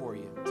pray for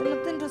you, ကျွန်တော်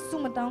သင်တို့ဆု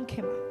မတောင်းခ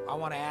င်ပါ I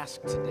want to ask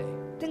today.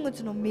 သင်ကို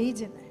ကျွန်တော်မေး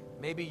ချင်တယ်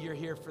Maybe you're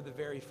here for the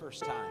very first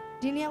time.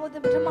 ဒီညကိုသ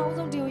င်ပထမဦး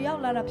ဆုံးဒီကိုရောက်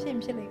လာတာဖြစ်လိ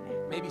မ့်မယ်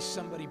Maybe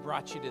somebody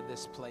brought you to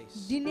this place.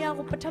 ဒီည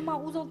ကိုပထမ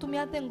ဦးဆုံးသူ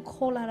များသင်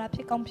ခေါ်လာတာဖြ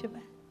စ်ကောင်းဖြစ်မ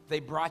ယ်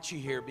They brought you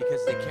here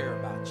because they care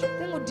about you.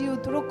 သင်ကိုဒီကို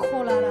သူတို့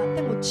ခေါ်လာတာသ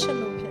င်ကိုချစ်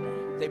လို့ဖြစ်တယ်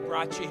They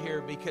brought you here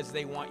because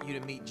they want you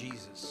to meet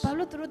Jesus. ဘာ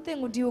လို့သူတို့သင်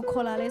ကိုဒီကို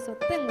ခေါ်လာလဲဆို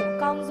သင်ကိုအ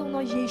ကောင်းဆုံး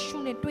သောယေရှု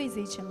နဲ့တွေ့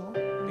စေချင်လို့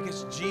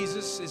Because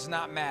Jesus is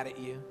not mad at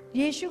you.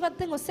 ယေရှုက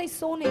သင်ကိုစိတ်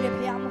ဆိုးနေတဲ့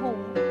ဘုရားမဟုတ်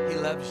ဘူး He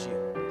loves you.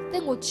 သ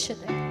င်ကိုချစ်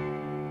တယ်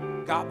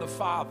God the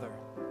Father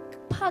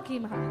ဖခ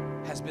င်မှာ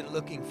has been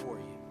looking for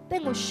you. သ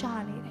င်ကိုရှာ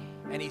နေတယ်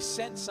And he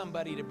sent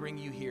somebody to bring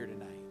you here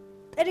tonight.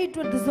 အဲ့ဒီအ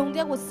တွက်တစ်စုံတစ်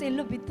ယောက်ကိုဆေ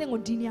လွတ်ပြီးသင်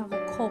ကိုဒီည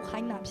ကိုခေါ်ခို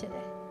င်းတာဖြစ်တ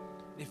ယ်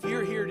If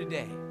you're here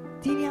today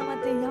ဒီညမှာ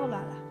သင်ရောက်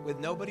လာတာ with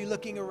nobody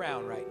looking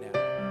around right now,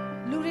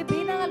 လူတွေ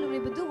ဘေးနားကလူတွေ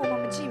ဘယ်သူမှ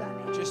မကြည့်ပါ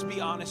နဲ့ just be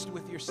honest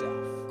with yourself.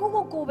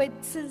 ကိုပဲ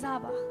စဉ်းစား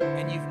ပါ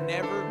And you've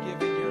never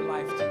given your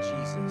life to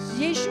Jesus.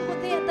 ယေရှုကို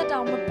သင်ရဲ့အသက်တာ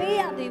ကိုမပေး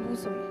ရသေးဘူး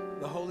ဆိုရင်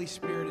The Holy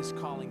Spirit is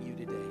calling you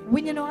today. ဝိ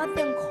ညာဉ်တော်အသ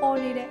င်ခေါ်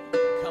နေတယ်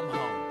Come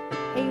home.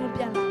 အိမ်ကို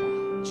ပြန်လာပါ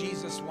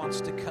Jesus wants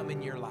to come in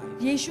your life.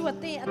 ယေရှုက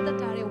သင်ရဲ့အသက်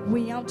တာကိုဝ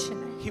င်ရောက်ခြင်း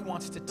တယ် He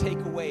wants to take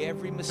away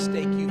every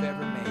mistake you've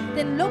ever made. သ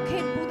င်လုပ်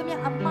ခဲ့ဘူးသမျှ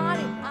အမား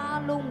တွေ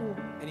အားလုံးကို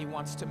And he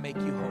wants to make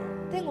you whole.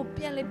 သင်ကို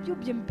ပြန်လေပြု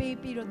ပြင်ပေး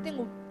ပြီးတော့သင်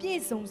ကိုပြည့်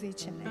စုံစေ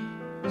ခြင်းတယ်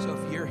So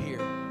if you're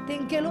here, သ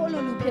င်ကယ်လို့အ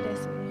လိုလိုဖြစ်တယ်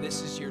ဆိုရင် this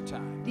is your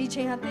time. ဒီ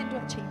ချိန်ဟာသင်အတွ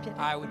က်အချိန်ဖြစ်တယ်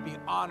I would be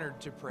honored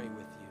to pray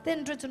with you. သင်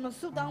အတွက်ကျွန်တော်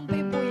ဆုတောင်း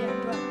ပေးဖို့ရန်အ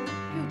တွက်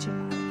ပြုချင်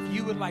ပါတယ် If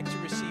you would like to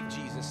receive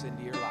Jesus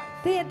into your life,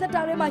 သင်ရဲ့သက်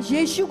တာထဲမှာ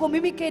ယေရှုကိုမိ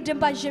မိကယ်တင်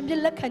ပါရှင်ဖြစ်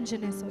လက်ခံခြ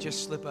င်းနဲ့ဆိုရင် just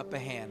slip up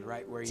a hand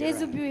right where ယေ you're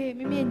ရှု at. ပြုရဲ့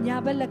မိမိရဲ့ညာ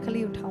ဘက်လက်က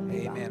လေးကိုထောင်း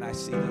ပေးပါ Amen. I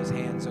see those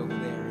hands over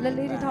there. in လက် the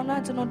လေးတွေ back, ထောင်းတာ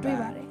ကျွန်တော် in တွေ့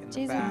the ပါတယ် back, in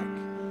ယေ the ရှု back.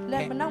 လ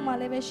က်မနောက်မှာ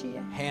လည်းပဲရှိတ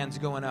ယ် Hands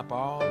going up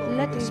all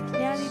လက် over တွေ this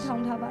ညာလေး place. ထော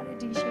င်းထားပါတယ်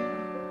ဒီရှိမှာ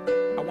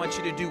I want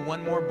you to do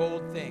one more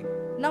bold thing.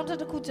 နောက်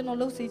တစ်ခုကျွန်တော်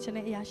လုပ်စေချင်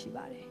တဲ့အရာရှိ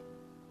ပါတယ်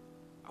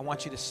I want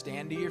you to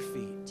stand to your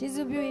feet. ယေ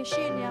ရှုပြုရဲ့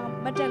ရှေ့ညာ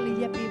မတ်တက်လေး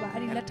ရက်ပေးပါ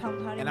အဲ့ဒီလက်ထောင်း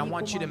ထားတဲ့ And I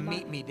want you to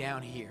meet me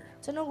down here.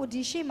 ကျွန်တော်ကို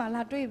ဒီရှေ့မှာ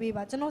လာတွေ့ပေး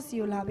ပါကျွန်တော်စီ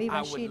ကိုလာပေးပါ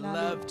I ရှေ့ would လာ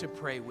love to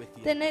pray with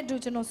သင် you. နဲ့အတူ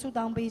ကျွန်တော်ဆု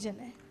တောင်းပေးခြင်း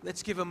တယ်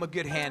Let's give them a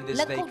good hand as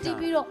လက် they ကုပ်တီး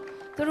ပြီး come. တော့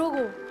သူတို့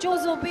ကိုကြိုး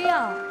ဆိုပေး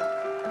အောင်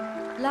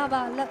လာ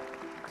ပါလ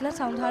က်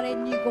ဆောင်ထားတဲ့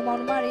ညီကောင်မော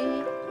င်နှမတွေ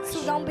ဆု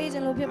တောင်းပေးခြ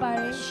င်းလို့ဖြစ်ပါတ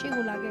ယ်ရှေ့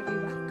ကိုလာခဲ့ပေး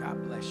ပါ God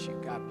bless you.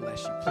 God bless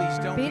you. Please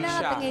don't ဘေး be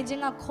နားကတငယ် shy. ချ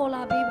င်းကခေါ်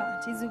လာပေးပါ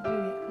ယေရှုပြု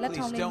ရဲ့လက်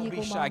ထောင် Please တဲ့ don't ညီ be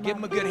ကောင်မော shy. င် Give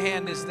them a good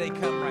hand as they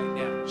come right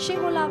now. ရှေ့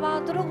ကိုလာပါ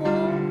သူတို့ကို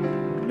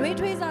နှွေး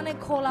ထွေးစာနဲ့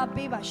ခေါ်လာ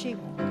ပေးပါရှေ့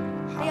ကို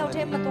တယောက်တ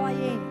ည်းမသွား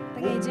ရင်တ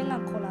ငယ်ချင်းက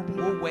ခေါ်လာပေးပါ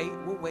We'll wait.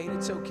 We'll wait.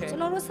 It's okay. ကျွ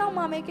န်တော်တို့စောင့်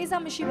ပါမယ်ကိစ္စ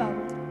မရှိပါ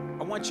ဘူး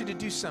I want you to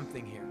do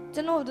something here.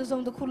 ကျွန်တော်တို့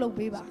သုံးတစ်ခုလုပ်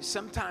ပေးပါ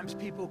Sometimes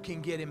people can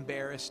get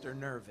embarrassed or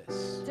nervous.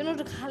 ကျွန်တော်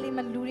တို့ခါလေး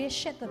မှလူတွေ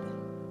ရှက်တယ်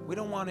We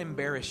don't want to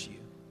embarrass you,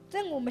 တ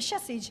င့်ကိုမရှ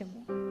က်စေချင်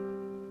ဘူး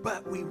but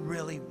we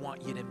really want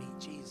you to meet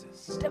Jesus.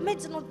 ဒါပေမဲ့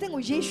ကျွန်တော်တင့်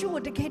ကိုယေရှု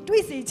ကိုတကယ်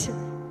တွေ့စေချင်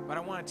But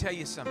I want to tell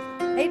you something.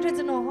 အဲ့အတွက်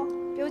ကျွန်တော်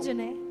ပြောချင်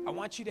တယ် I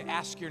want you to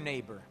ask your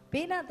neighbor.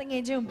 ဘေးနားတင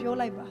ယ်ချင်းကိုပြော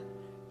လိုက်ပါ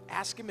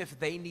Ask him if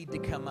they need to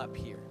come up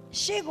here.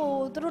 ရှေ့ကို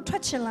သူတို့ထွ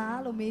က်ချင်လား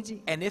လို့မေးကြည့်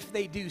And if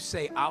they do,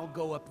 say, I'll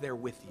go up there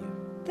with you.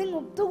 တင့်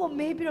ကိုသူ့ကို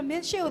မေးပြီးတော့မ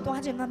င်းရှေ့ကို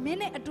သွားချင်ငါမင်း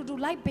နဲ့အတူတူ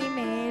လိုက်ပေးမ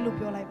ယ်လို့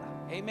ပြောလိုက်ပါ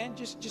Amen.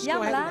 Just ရ go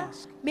မ ahead လား and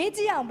ask. မေးကြ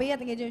ည့်အောင်ဘေးက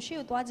တငယ်ချင်းရှေ့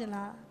ကိုသွားချင်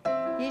လား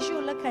ယေရှု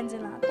ကိုလက်ခံချ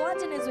င်လားသွား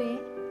ချင်နေဆိုရင်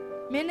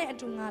မင်းနဲ့အ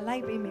တူငါလို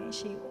က်ပေးမယ်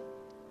ရှေ့ကို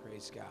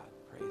Praise God.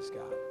 Praise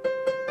God.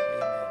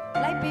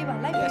 Amen. လိုက်ပေးပါ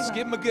လိုက်ပေး Yes, ပါ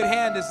give them a good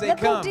hand as they လက်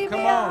ကုပ် come. တီး Come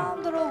ပေးအောင် on.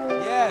 သူတို့ကို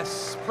Yes,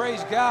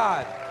 praise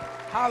God.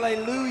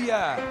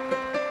 Hallelujah.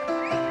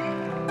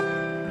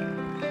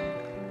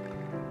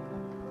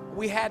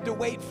 We had to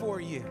wait for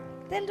you.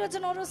 တင်တို့ကျွ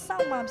န်တော်တို့စော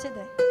င့်မှဖြစ်တ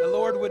ယ် The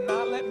Lord would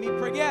not let me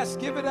pray. Yes,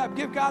 give it up.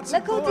 Give God လက်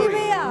some ကုပ်တီး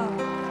ပေး glory. အော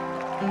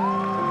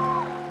င်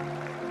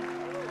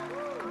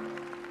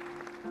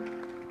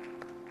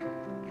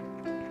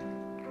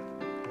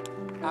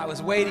I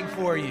was waiting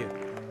for you.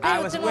 တင် I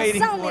တို့ was ကျွန်တော်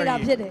waiting စောင့် for နေတာ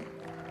ဖြစ် you. တယ်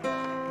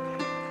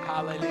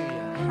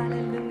Hallelujah.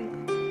 Hallelujah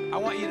I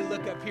want you to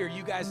look up here,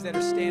 you guys that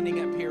are standing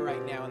up here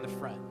right now in the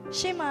front.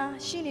 ရှေ့မှာ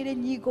ရှိနေတဲ့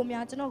ညီကို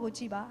များကျွန်တော်ကို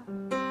ကြည့်ပါ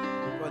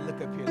Go ahead,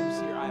 look up here. Let me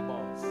see your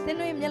eyeballs. သင်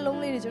တို့ရဲ့မျက်လုံး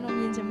လေးတွေကျွန်တော်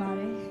မြင်ချင်ပါ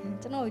တယ်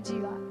ကျွန်တော်ကိုကြ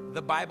ည့်ပါ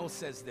The Bible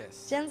says this.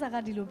 ကျမ်းစာက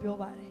ဒီလိုပြော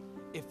ပါတယ်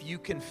If you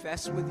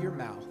confess with your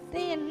mouth သ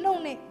င်ရဲ့နှု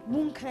တ်နဲ့ဝ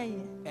န်ခံရ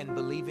င် and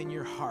believe in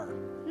your heart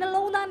နှ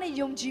လုံးသားနဲ့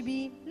ယုံကြည်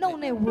ပြီးနှုတ်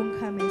နဲ့ဝန်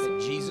ခံမယ်ဆို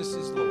that Jesus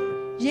is Lord,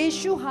 ယေ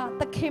ရှုဟာ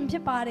သခင်ဖြ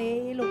စ်ပါတယ်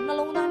လို့နှ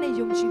လုံးသားနဲ့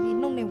ယုံကြည်ပြီး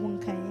နှုတ်နဲ့ဝန်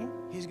ခံရင်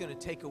He's going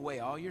to take away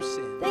all your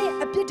sins, သင်ရဲ့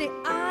အပြစ်တွေ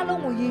အား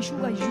လုံးကိုယေရှု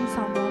ကယူ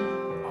ဆောင်သွားမယ်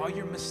all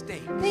your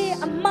mistakes, သင်ရဲ့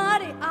အမှား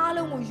တွေအား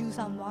လုံးကိုယူ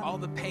ဆောင်သွားမယ် all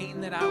the pain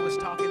that I was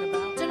talking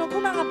about. ကျွန်တော်ခု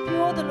နက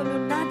ပြောသလို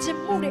မျိုးနာကျင်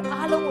မှုတွေ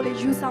အားလုံးကိုလည်း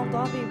ယူဆောင်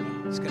သွားပေးမယ်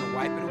He's going to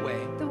wipe it away,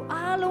 သူ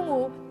အားလုံး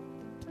ကို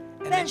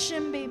တန်ရှ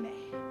င်းပေးမယ်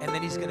and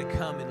then He's going to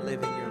come and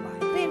live in your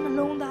life. သင်နှ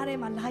လုံးသားထဲ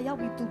မှာလာရောက်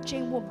ပြီးသူကျ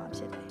င့်ဝတ်မှာ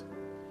ဖြစ်တယ်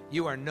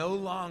You are no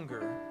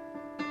longer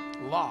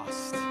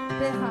lost.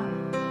 သင်ဟာ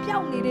ပျော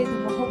က်နေတဲ့သူ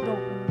မဟုတ်တော့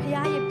ဘူးဖခင်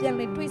ရဲ့ပြန်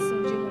လေတွေ့ဆုံ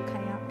ခြင်းကိုခံ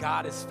ရ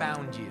God has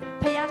found you,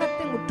 ဖခင်က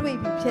သင်ကိုတွေ့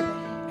ပြီဖြစ်တယ်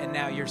and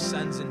now you're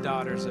sons and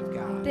daughters of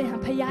God. သင်ဟာ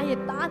ဖခင်ရဲ့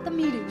သားသ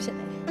မီးတွေဖြစ်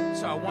တယ်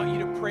So I want you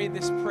to pray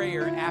this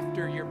prayer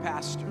after your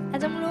pastor. အဲ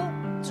ကြောင့်မလို့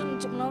ကျွ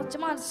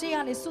န်မရှေ့က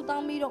နေဆူတော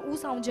င်းပြီးတော့ဥ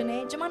ဆောင်ခြင်း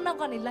နဲ့ကျွန်မနောက်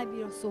ကနေလိုက်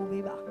ပြီးတော့ဆို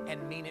ပေးပါ And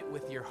mean it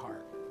with your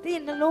heart. သင်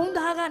နှလုံး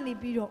သားကနေ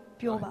ပြီးတော့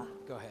ပြောပါ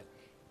Go ahead.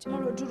 ကျွန်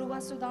တော်တို့အတူတူပါ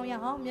ဆူတောင်းရ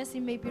အောင်မျက်စိ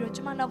မိတ်ပြီးတော့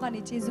ကျွန်မနောက်ကနေ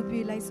ယေရှုပြ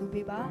ည့်လိုက်ဆို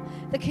ပေးပါ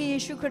သခင်ယေ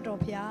ရှုခရစ်တော်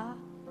ဖခင်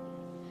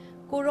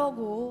ကိုရော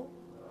ကို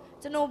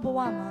ကျွန်တော်ဘဝ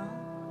မှာ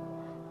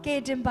က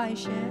ယ်တင်ပိုင်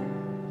ရှင်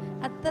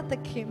အသက်သ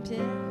ခင်ဖြ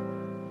စ်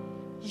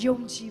ယုံ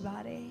ကြည်ပါ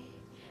တယ်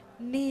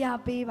နေရာ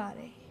ပေးပါတ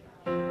ယ်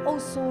အု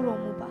ပ်ဆိုးတော်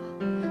မူပါ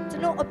ကျွ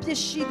န်တော်အပြစ်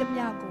ရှိသ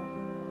မျှကို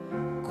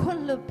ခွ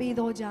င့်လွှတ်ပေး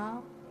သောကြောင့်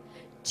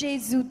ယေ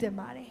ရှုတင်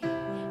ပါတယ်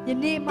ယ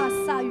နေ့မှ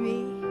စ၍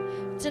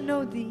ကျွန်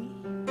တော်သည်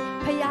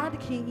ဖခင်သ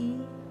ခင်၏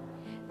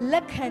လ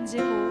က်ခံခြ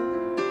င်းကို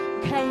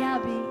ခံရ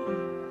ပြီး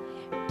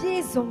ပြ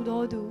ည့်စုံ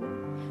တော်သူ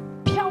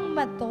ဖြောင့်မ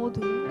တ်တော်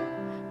သူ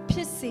ဖြ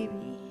စ်စေ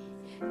ပြီး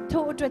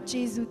ထို့အတွက်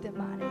ယေရှုတင်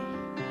ပါတယ်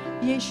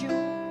ယေရှု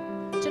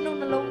ကျွန်တော်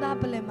နှလုံးသား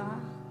ပလင်မှာ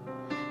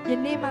ယ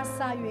နေ့မှစ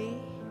၍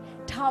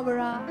ထာဝ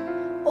ရ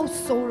အုပ်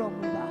ဆိုးတော်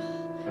မူပါ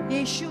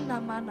ယေရှုနာ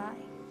မ၌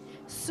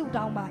ဆု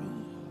တောင်းပါ၏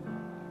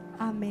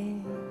အာမင်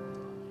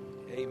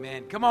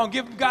Amen. Come on,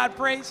 give God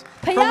praise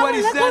ဖ for ခင် what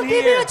He's လက်ကို done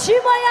တီးပြီး here. တော့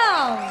ချီးမွမ်းရအော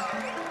င်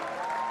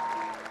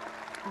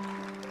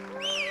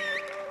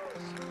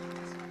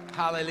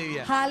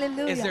Hallelujah.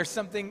 Hallelujah. Is there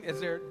something,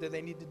 do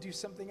they need to do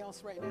something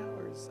else right now?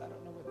 Or is, I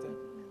don't know what the,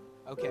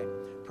 okay.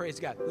 Praise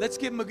God. Let's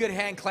give them a good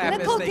hand clap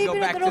as they go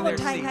back to their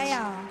seats.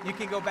 You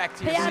can go back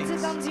to ဖ your ခင်ကျေးဇူး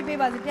seats. ကောင်းကြီးပေး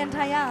ပါစေပြန်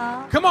ထိုင်ရအောင်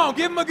Come on,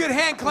 give them a good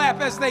hand clap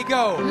as they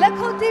go. လက်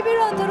ခုပ်တီးပြီး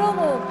တော့သူတို့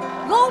ကို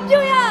ဂုဏ်ပြု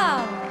ရအော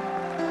င်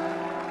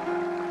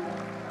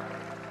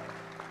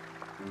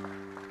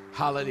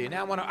Hallelujah.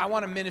 Now I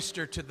want to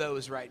minister to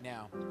those right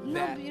now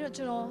နောက် that, ပြီးတော့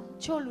ကျွန်တော်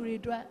ချို့လူတွေ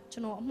အတွက်ကျွ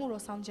န်တော်အမှု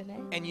တော်ဆောင်ခြင်းနဲ့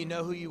and you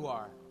know who you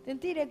are, သင်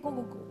သိတဲ့ကို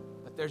ယ့်ကိုယ်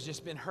but there's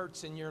just been hurts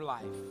in your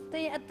life. သ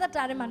င်ရဲ့အသက်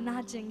တာထဲမှာနာ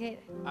ကျင်ခဲ့တ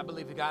ယ် I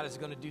believe that God is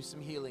going to do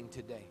some healing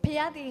today. ဖ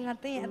ခင်က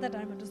သင်ရဲ့အသက်တာ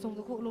ထဲမှာတစုံတ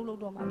စ်ခုအလုပ်လုပ်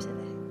တော့မှာဖြစ်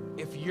တယ်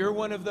If you're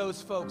one of those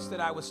folks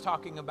that I was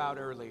talking about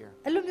earlier,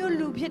 အဲ့လိုမျိုး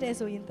လူဖြစ်တယ်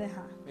ဆိုရင်သင်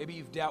ဟာ maybe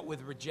you've dealt with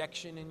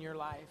rejection in your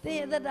life, သင်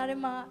ရဲ့အသက်တာထဲ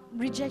မှာ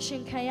rejection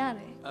ခံရတ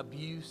ယ်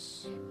abuse,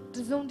 တ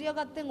စုံတစ်ယောက်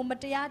ကသင်ကိုမ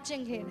တရားကျ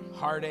င့်ခဲ့တယ်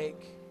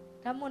heartache.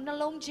 ဒါမှမဟုတ်နှ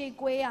လုံးကြေ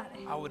ကွဲရတ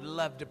ယ် I would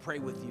love to pray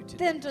with you သ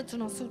today. င်တို့ကျွ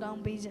န်တော်ဆုတောင်း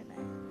ပေးခြင်းတယ်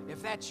If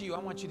that's you,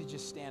 I want you to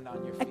just stand on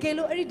your အကယ် feet.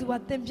 လို့အဲ့ဒီသူက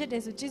သင်ဖြစ်တ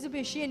ယ်ဆိုယေရှုပြ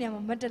ည့်ရှိတဲ့နေရာ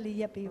မှာမတ်တလီ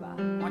ရက်ပေးပါ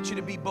I want you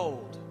to be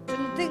bold. ကျွန်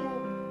တော်သင်ကို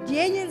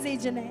ရဲရင်စေ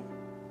ခြင်းနဲ့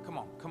Come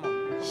on, come on.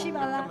 Come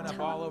on. They're coming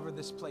up all over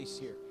this place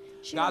here.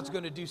 God's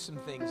going to do some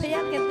things. ဖခ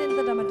င်ကသင်သ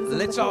က်တာမှာတစုံတစ်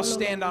ခု Let's all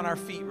stand on our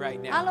feet right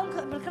အား now. လုံးခ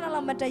ဏ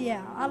လောက်မတ်တရ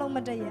အောင်အားလုံးမ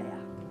တ်တရရ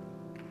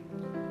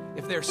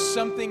If there's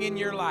something in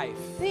your life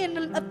သင်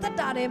အသက်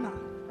တာထဲမှာ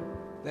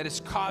that has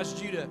caused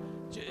you to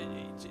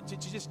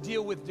just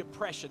deal with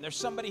depression, there's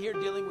somebody here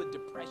dealing with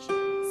depression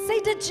စိ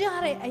တ်တကြ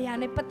တဲ့အရာ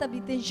နဲ့ပတ်သက်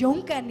ပြီးသင်ရု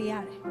န်းကန်နေရ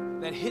တယ်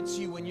that hits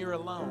you when you're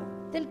alone.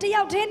 သင်တ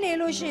ယောက်တည်းနေ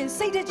လို့ရှိရင်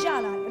စိတ်တကြ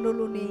လာတယ်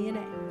လို့နေရင်း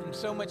နဲ့ And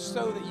so much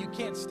so that you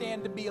can't stand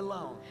to be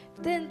alone.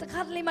 သင်တ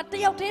ခါတလေမှာတ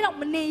ယောက်တည်းတော့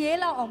မနေရဲ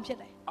လောက်အောင်ဖြစ်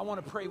တယ် I want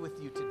to pray with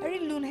you today. အဲ့ဒီ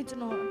လူနဲ့ကျွန်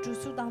တော်အတူ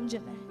ဆုတောင်းခြ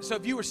င်းတယ် So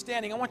if you were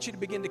standing, I want you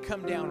to begin to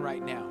come down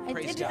right now.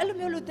 Praise အဲ့ God. လို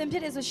မျိုးလူသင်ဖြ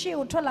စ်တယ်ဆိုရှေ့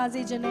ကိုထွက်လာ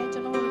စေခြင်းနဲ့ကျွ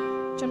န်တော်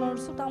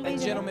ဆုတောင်းပေး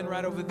That ခြင်း gentleman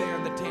right over there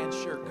in the tan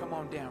shirt, come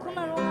on down ခု right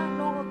န now.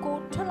 ကတော့ကို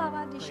ထွက်လာ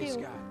ပါဒီရှေ့ Praise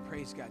ကို God.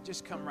 Praise God.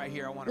 Just come right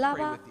here. I want to လာ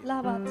pray ပါ with you. လာ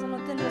ပါကျွန်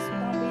တော်သင်တို့ဆု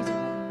တောင်းပေးခြင်း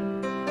တယ်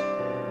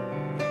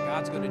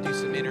God's going to do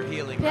some inner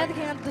healing ဘုရား right သခ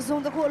င် now. ကတစုံ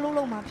တစ်ခုအလုံး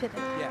လုံးမှာဖြစ်တ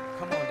ယ် Yeah,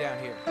 come on down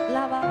here.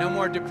 လာပါ No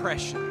more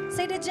depression.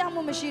 စိတ်တကြ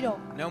မှုမရှိတော့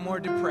No more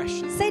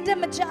depression. စိတ်တ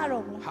မကြ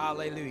တော့ဘူး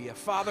Hallelujah.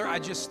 Father, I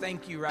just thank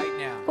you right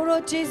now. ကိုရော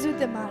ယေရှု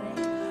တင်ပါတယ်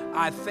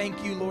I thank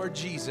you, Lord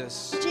Jesus,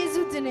 ယေ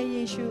ရှုတင်တဲ့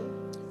ယေရှု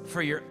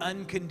for your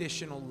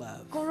unconditional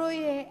love. ကိုရော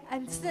ရဲ့အ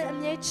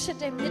မြဲချစ်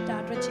တဲ့မေတ္တာ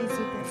အတွက်ယေ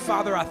ရှုတင်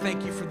Father, I thank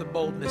you for the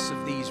boldness of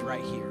these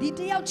right here ဒီ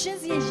တယောက်ချင်း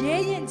စီရဲ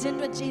ရင်ခြင်းအ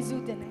တွက်ယေရှု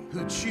တင်တယ်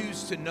who choose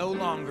to no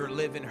longer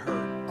live in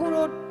hurt, ကို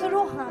ရောသူ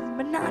တို့ဟာမ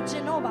နာကျ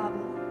င်တော့ပါ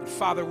ဘူး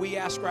Father, we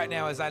ask right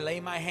now as I lay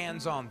my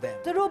hands on them,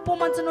 သူတို့ပေါ်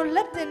မှာကျွန်တော်လ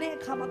က်တင်တဲ့အ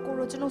ခါမှာကို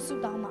ရောကျွန်တော်ဆု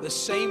တောင်းပါ the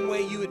same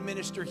way you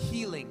administer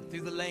healing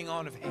through the laying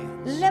on of hands,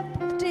 လက်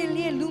တင်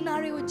လေးလူနာ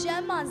တွေကိုကျ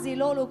မ်းမာစေ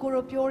လို့ကို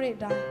ရောပြောတဲ့အ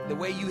တိုင်း the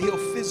way you heal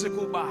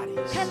physical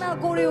bodies, ခန္ဓာ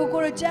ကိုယ်တွေကို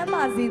ကိုရောကျမ်း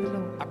မာစေတယ်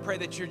လို့ I pray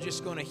that you're just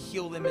going to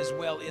heal them as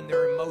well in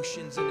their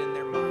emotions and in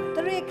their mind.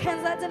 သူတို့ရဲ့ခံ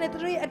စားချက်နဲ့သူ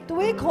တို့ရဲ့အ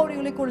တွေးခေါ်တွေ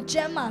ကိုလည်းကိုရောကျ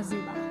မ်းမာစေ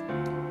ပါ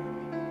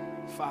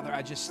Father,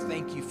 I just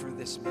thank you for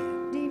this man.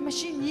 ဒီမ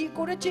ရှိညီ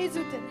ကိုရောကျေး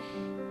ဇူးတင်တယ်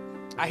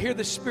I hear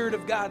the Spirit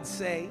of God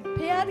say, ဖ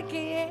ခင်တက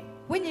ယ်ရဲ့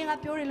ဝိညာဉ်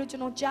ကပြောတယ်လို့ကျွ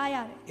န်တော်ကြားရ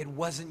တယ် it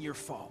wasn't your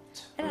fault.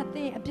 အဲ့ဒါသ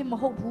င်ရဲ့အပြစ်မ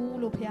ဟုတ်ဘူး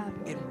လို့ဖခင်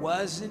ပြော It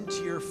wasn't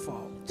your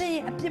fault. သင်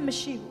ရဲ့အပြစ်မ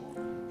ရှိဘူး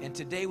And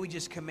today we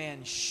just command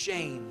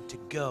shame to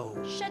go.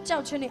 ရှက်ကြော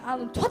က်ခြင်းတွေအ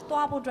လုံးထွက်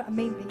သွားဖို့အတွက်အ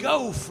မိန့်ပေး Go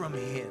from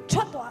him ထွ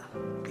က်သွား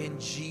in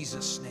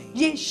Jesus' name.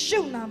 ယေရှု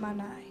နာမ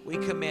၌ We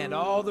command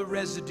all the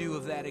residue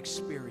of that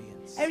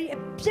experience အဲ့ဒီအ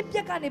ဖြစ်ပြ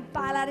က်ကနေ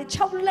ပါလာတဲ့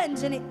6လက်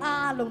ခြင်းတွေ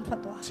အားလုံးထွ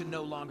က်သွား to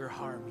no longer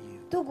harm you.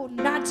 သူ့ကို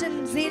နာကျင်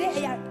စေတဲ့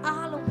အရာ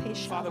အားလုံးဖေ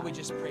ရှာ Father, we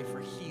just pray for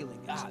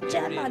healing. Ah, ကျ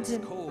မ်း there မာ it ခြ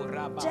င်း is.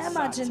 ကျမ်း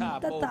မာခြင်း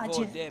တတ်တာခြ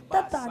င်းတ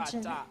တ်တာခြ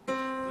င်း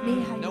နေ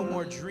ဟာ No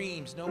more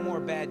dreams, no more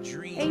bad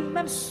အိမ် dreams. မ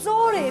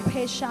ဆိုးတွေ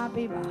ဖေရှာ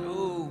ပေးပါ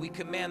Oh, we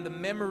command the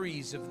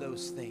memories of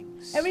those things.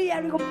 အဲ့ဒီအရာ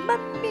တွေကိုမှ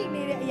တ်မိ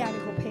နေတဲ့အရာ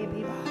တွေကိုဖေ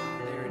ပေးပါ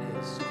There it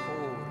is.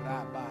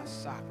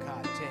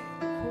 Korabasakate.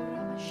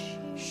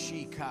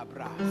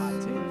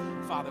 Shikabrahate.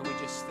 Father, we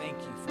just thank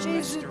you for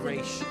ကျေးဇူးတင်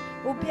restoration.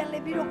 ဟိုပြန်လေ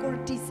ပြီးတော့ကို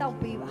တိဆောက်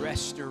ပေးပါ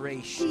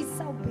Restoration. တိ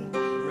ဆောက်ပေး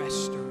ပါတိ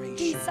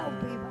Restoration. ဆောက်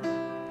ပေးပါ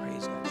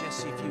Praise God.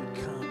 Jesse, if you would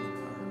come and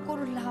ကို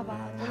ရလာပါ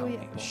ကို help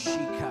ရဲ့ me.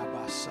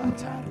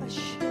 Shikabasatare.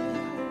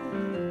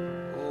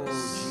 Oh,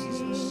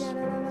 Jesus.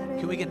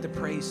 Can we get the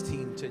praise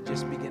team to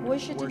just begin to ဝ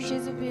ရှိတင်ယေ worship?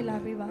 ရှုပေးလာ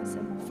ပေးပါဆ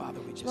ရာမ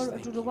Father, we ကျွန် just တော်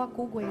အတူ thank တူ you. က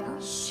ကိုးကွယ်ရ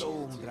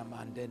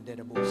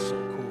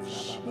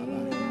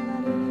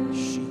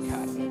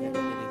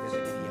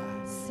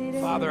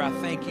Father, I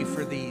thank you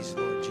for these,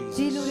 Lord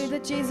ဒီလူ Jesus. တွေ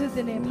ကျေးဇူးတ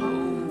င်နေပါ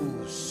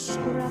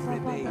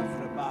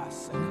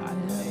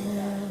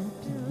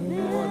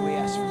Lord, we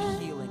ask for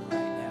healing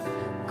right now.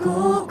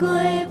 ကိုးကွ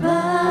ယ်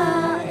ပါ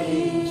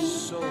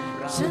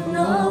ကျွန်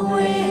တော်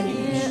ဝိ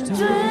ညာဉ်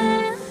တွ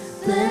င်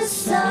သစ္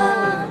စာ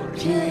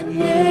ဖြစ်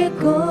နေ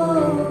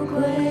ကိုးကွ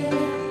ယ်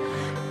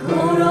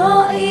ကိုရော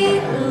ဤ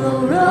လို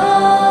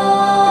ရော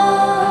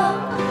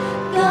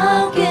ကော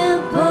င်းကင်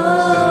ဘု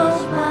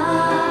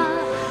ရား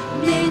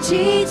မြေ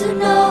ကြီးကျွန်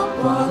တော်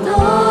ပေါ်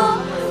တော့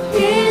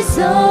ဒီ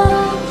ဆုံး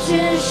ရှ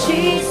င်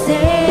ရှိ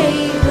စေ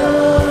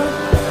လို့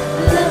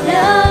လက်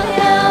များ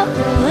ရောက်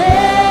လေ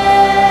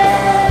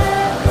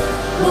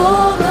ကို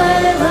ယ်ပဲ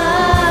ပါ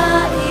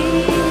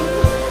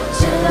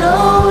ကျွန်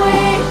တော်ဝိ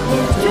ညာ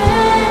ဉ်တွ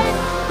င်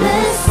သ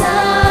စ္စာ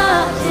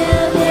ဖြ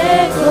စ်နေ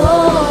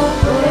ကို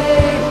ယ်ွ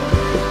ယ်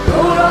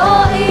ကိုရော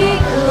ဤ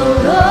လို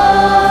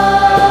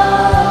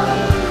တော့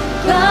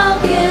ကောင်းက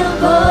င်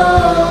ဘု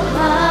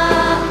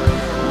ရား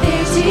ဒီ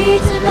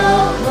ကြီးကျွန်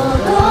တော်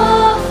ပေါ်တော့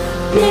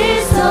ဒီ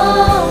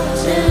ဆုံး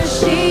ရှင်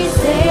ရှိ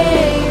စေ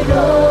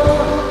တော့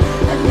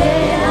အနေ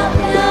အ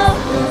ပြောင်း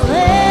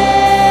လဲ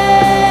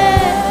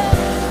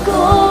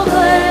ကိုယ်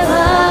ပဲ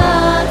ပါ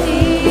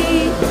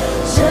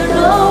ကျွန်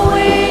တော်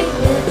ဝိ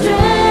ညာဉ်တွ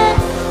င်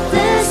သ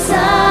စ္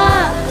စာ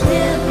ဖြ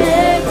စ်နေ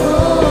ကို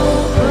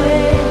ယ်ွ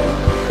ယ်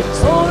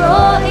ဆို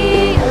ရော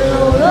ဤ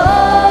လို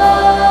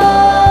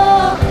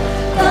တော့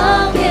ကော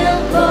င်းကင်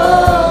ဘု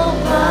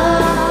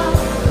ရား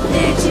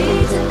ဒီ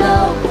ကြီးကျွန်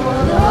တော်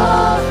ပေါ်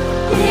တော့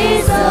ဒီ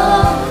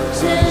ဆုံး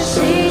ရှင်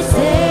ရှိ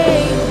စေ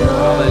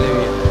တော့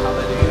Hallelujah.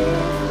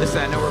 Hallelujah.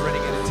 Listen, I know we're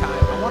running out of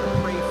time. I want to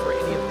pray for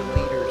any of the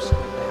leaders in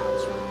the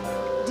house right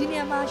now. ဒီနေ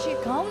ရာမှာရှိ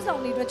ခေါင်းဆောင်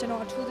တွေအတွက်ကျွန်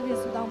တော်အထူးသဖြင့်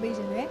ဆုတောင်းပေး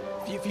ခြင်းတယ်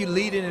If you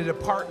lead in a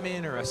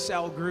department or a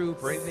cell group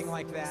or anything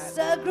like that,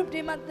 cell group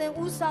တွေမှာသင်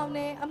ဦးဆောင်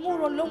နေအမှု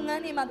တော်လုပ်င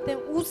န်းတွေမှာသင်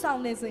ဦးဆောင်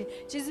နေဆိုရင်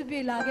ကျေးဇူးပြု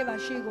လာခဲ့ပါ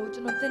ရှေ့ကိုကျွ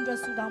န်တော်သင်အတွက်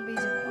ဆုတောင်းပေး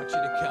ခြင်းတယ် I want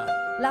you to come.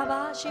 လာပါ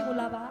ရှေ့ကို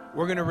လာပါ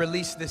We're going to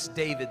release this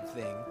David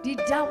thing. ဒီ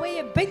ဒါဝိဒ်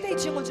ရဲ့ဗိတ်သိက်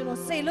ခြင်းကိုကျွန်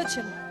တော်စေလွတ်ခြ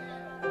င်းတယ်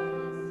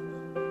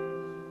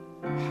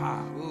Ha,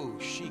 ooh,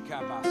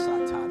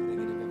 shikabasata.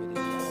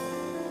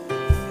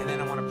 And then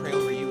I want to pray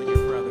over you and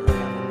your brother. I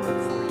have a word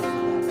for you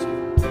for that too.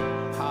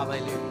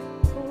 Hallelujah.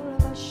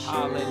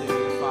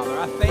 Hallelujah, Father.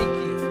 I thank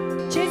you.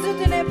 ကျေးဇူး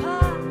တင်နေပါ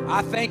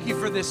I thank you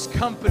for this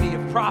company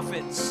of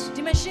prophets.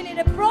 ဒီမှာရှိနေ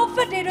တဲ့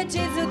prophet တွေအတွက်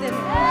ကျေးဇူးတင်တ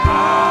ယ်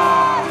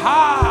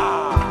Ha!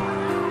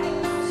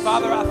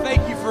 Father, I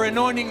thank you for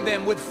anointing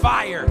them with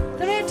fire.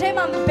 သူတို့ထဲ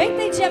မှာဗိတ်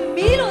သိက်ခြင်း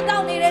မီးလိုတော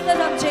င်းနေတဲ့အတွက်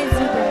တော့ကျေး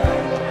ဇူးတင်တယ်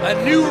A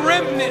new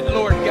remnant,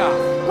 Lord God.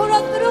 ကို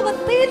ရောသူတို့ကို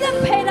သီးသန့်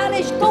ဖယ်ထား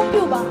လေးသုံးပြ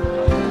ပါ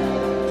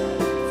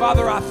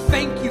Father, I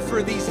thank you for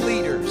these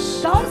leaders.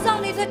 ခေါင်းဆောင်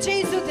တွေအတွက်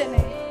ကျေးဇူးတင်တ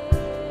ယ်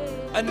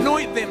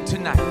Anoint them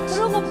tonight.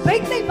 သူတို့ကိုဗိ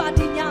တ်သိက်ပါ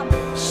ဒီညမှာ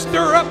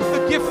Stir up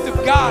the gift of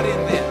God in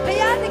them. ဘု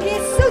ရားသခင်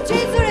ဆု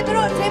ကျေးဇူးတွေသူ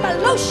တို့အထဲမှာ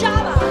လှုပ်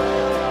ရှားပါ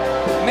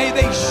May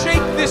they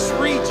shake this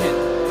region.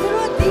 သူ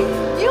တို့ဒီ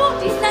မြို့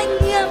ဒီနိုင်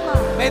ငံမှာ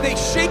May they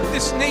shake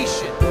this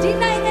nation ဒီ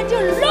နိုင်ငံ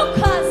ကိုလှုပ်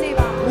ခါစေ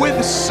ပါ with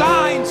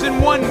signs and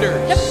န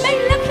wonders, မိ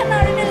တ်လက္ခဏာ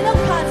တွေနဲ့လှု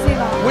ပ်ခါစေ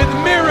ပါ with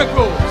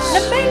miracles, န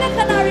မိတ်လက္ခ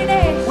ဏာတွေ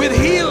နဲ့ with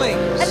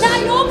healings, အနာ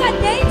ရောဂါ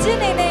ငြိမ်းခြင်း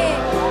တွေနဲ့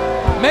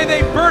May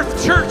they birth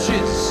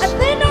churches. အ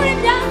သင်းတော်တွေ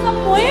များစွာ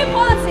မွေး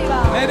ဖွားစေပါ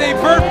May they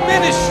birth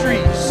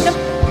ministries.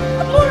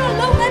 အမှုတော်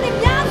လုပ်ငန်းတွေ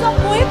များစွာ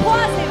မွေး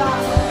ဖွားစေပါ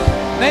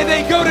May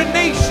they go to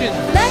nations.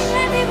 နိုင်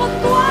ငံတွေကို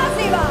သွား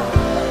စေပါ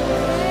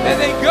May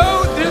they go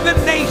to the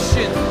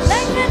nations.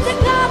 နိုင်ငံတ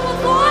ကာကို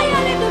သွားရ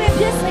တဲ့သူတွေ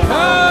ဖြစ်စေပါ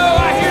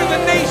Oh, I hear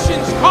the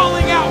nations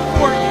calling out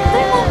for you.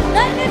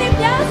 နိုင်ငံတွေ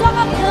များစွာက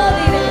ပြော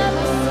နေတယ်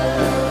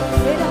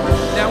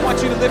Now I want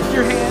you to lift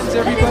your hands, လ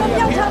က်တွေ everybody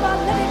ပြော up င်းထား here. ပါ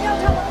လက်တွေပြောင်း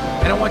ထားပါ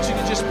And I want you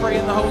to just pray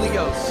in the Holy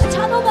Ghost.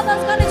 ချာတော့ဘာသာ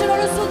စကားနဲ့ကျွန်တော်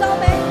တို့ဆုတောင်း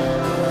မယ်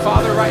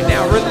Father, right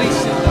now,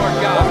 release it, Lord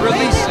God.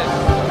 Release it.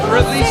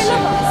 Release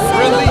it.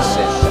 Release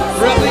it.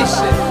 Release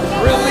it.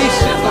 Release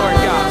it, Lord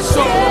God.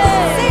 Sombraba.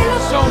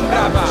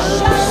 Sombraba.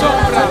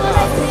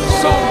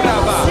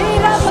 Sombraba.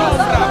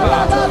 Sombraba.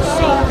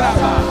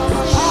 Sombraba.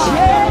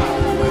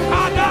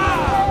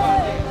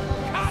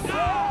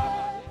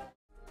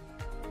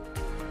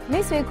မိ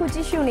တ်ဆွေခုကြ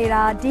ည့်ရှုနေ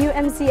တာ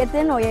DUMC အသ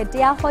င်းတော်ရဲ့တ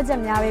ရားဟောချက်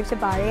များပဲဖြ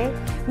စ်ပါတယ်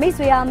မိတ်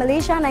ဆွေကမ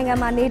လေးရှားနိုင်ငံ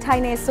မှာနေထို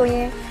င်နေဆိုရ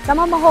င်ဒါ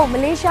မှမဟုတ်မ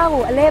လေးရှား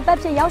ကိုအလဲပတ်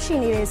ဖြစ်ရောက်ရှိ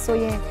နေတယ်ဆို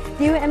ရင်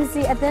DUMC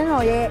အသင်း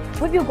တော်ရဲ့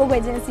ဝတ်ပြုကိုယ်ွ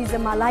ယ်ခြင်းအစီအစ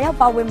ဉ်မှာလာရောက်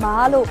ပါဝင်ပါ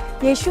လို့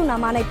ယေရှုနာ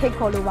မနဲ့ဖိတ်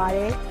ခေါ်လိုပါတ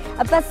ယ်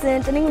အပတ်စဉ်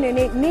တနင်္ဂနွေ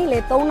နေ့နေ့လ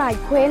ယ်3နာရီ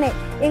ခွဲနဲ့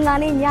အင်္ဂါ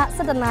နေ့ည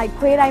7နာရီ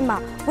ခွဲတိုင်းမှာ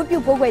ဝတ်ပြု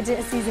ကိုယ်ွယ်ခြင်း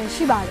အစီအစဉ်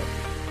ရှိပါတယ်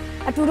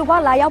အတူတကွ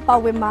လာရောက်ပါ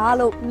ဝင်ပါ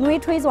လို့နှွေး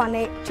ထွေးစွာ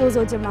နဲ့ကြိုး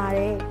ဆိုကြပါတ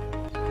ယ်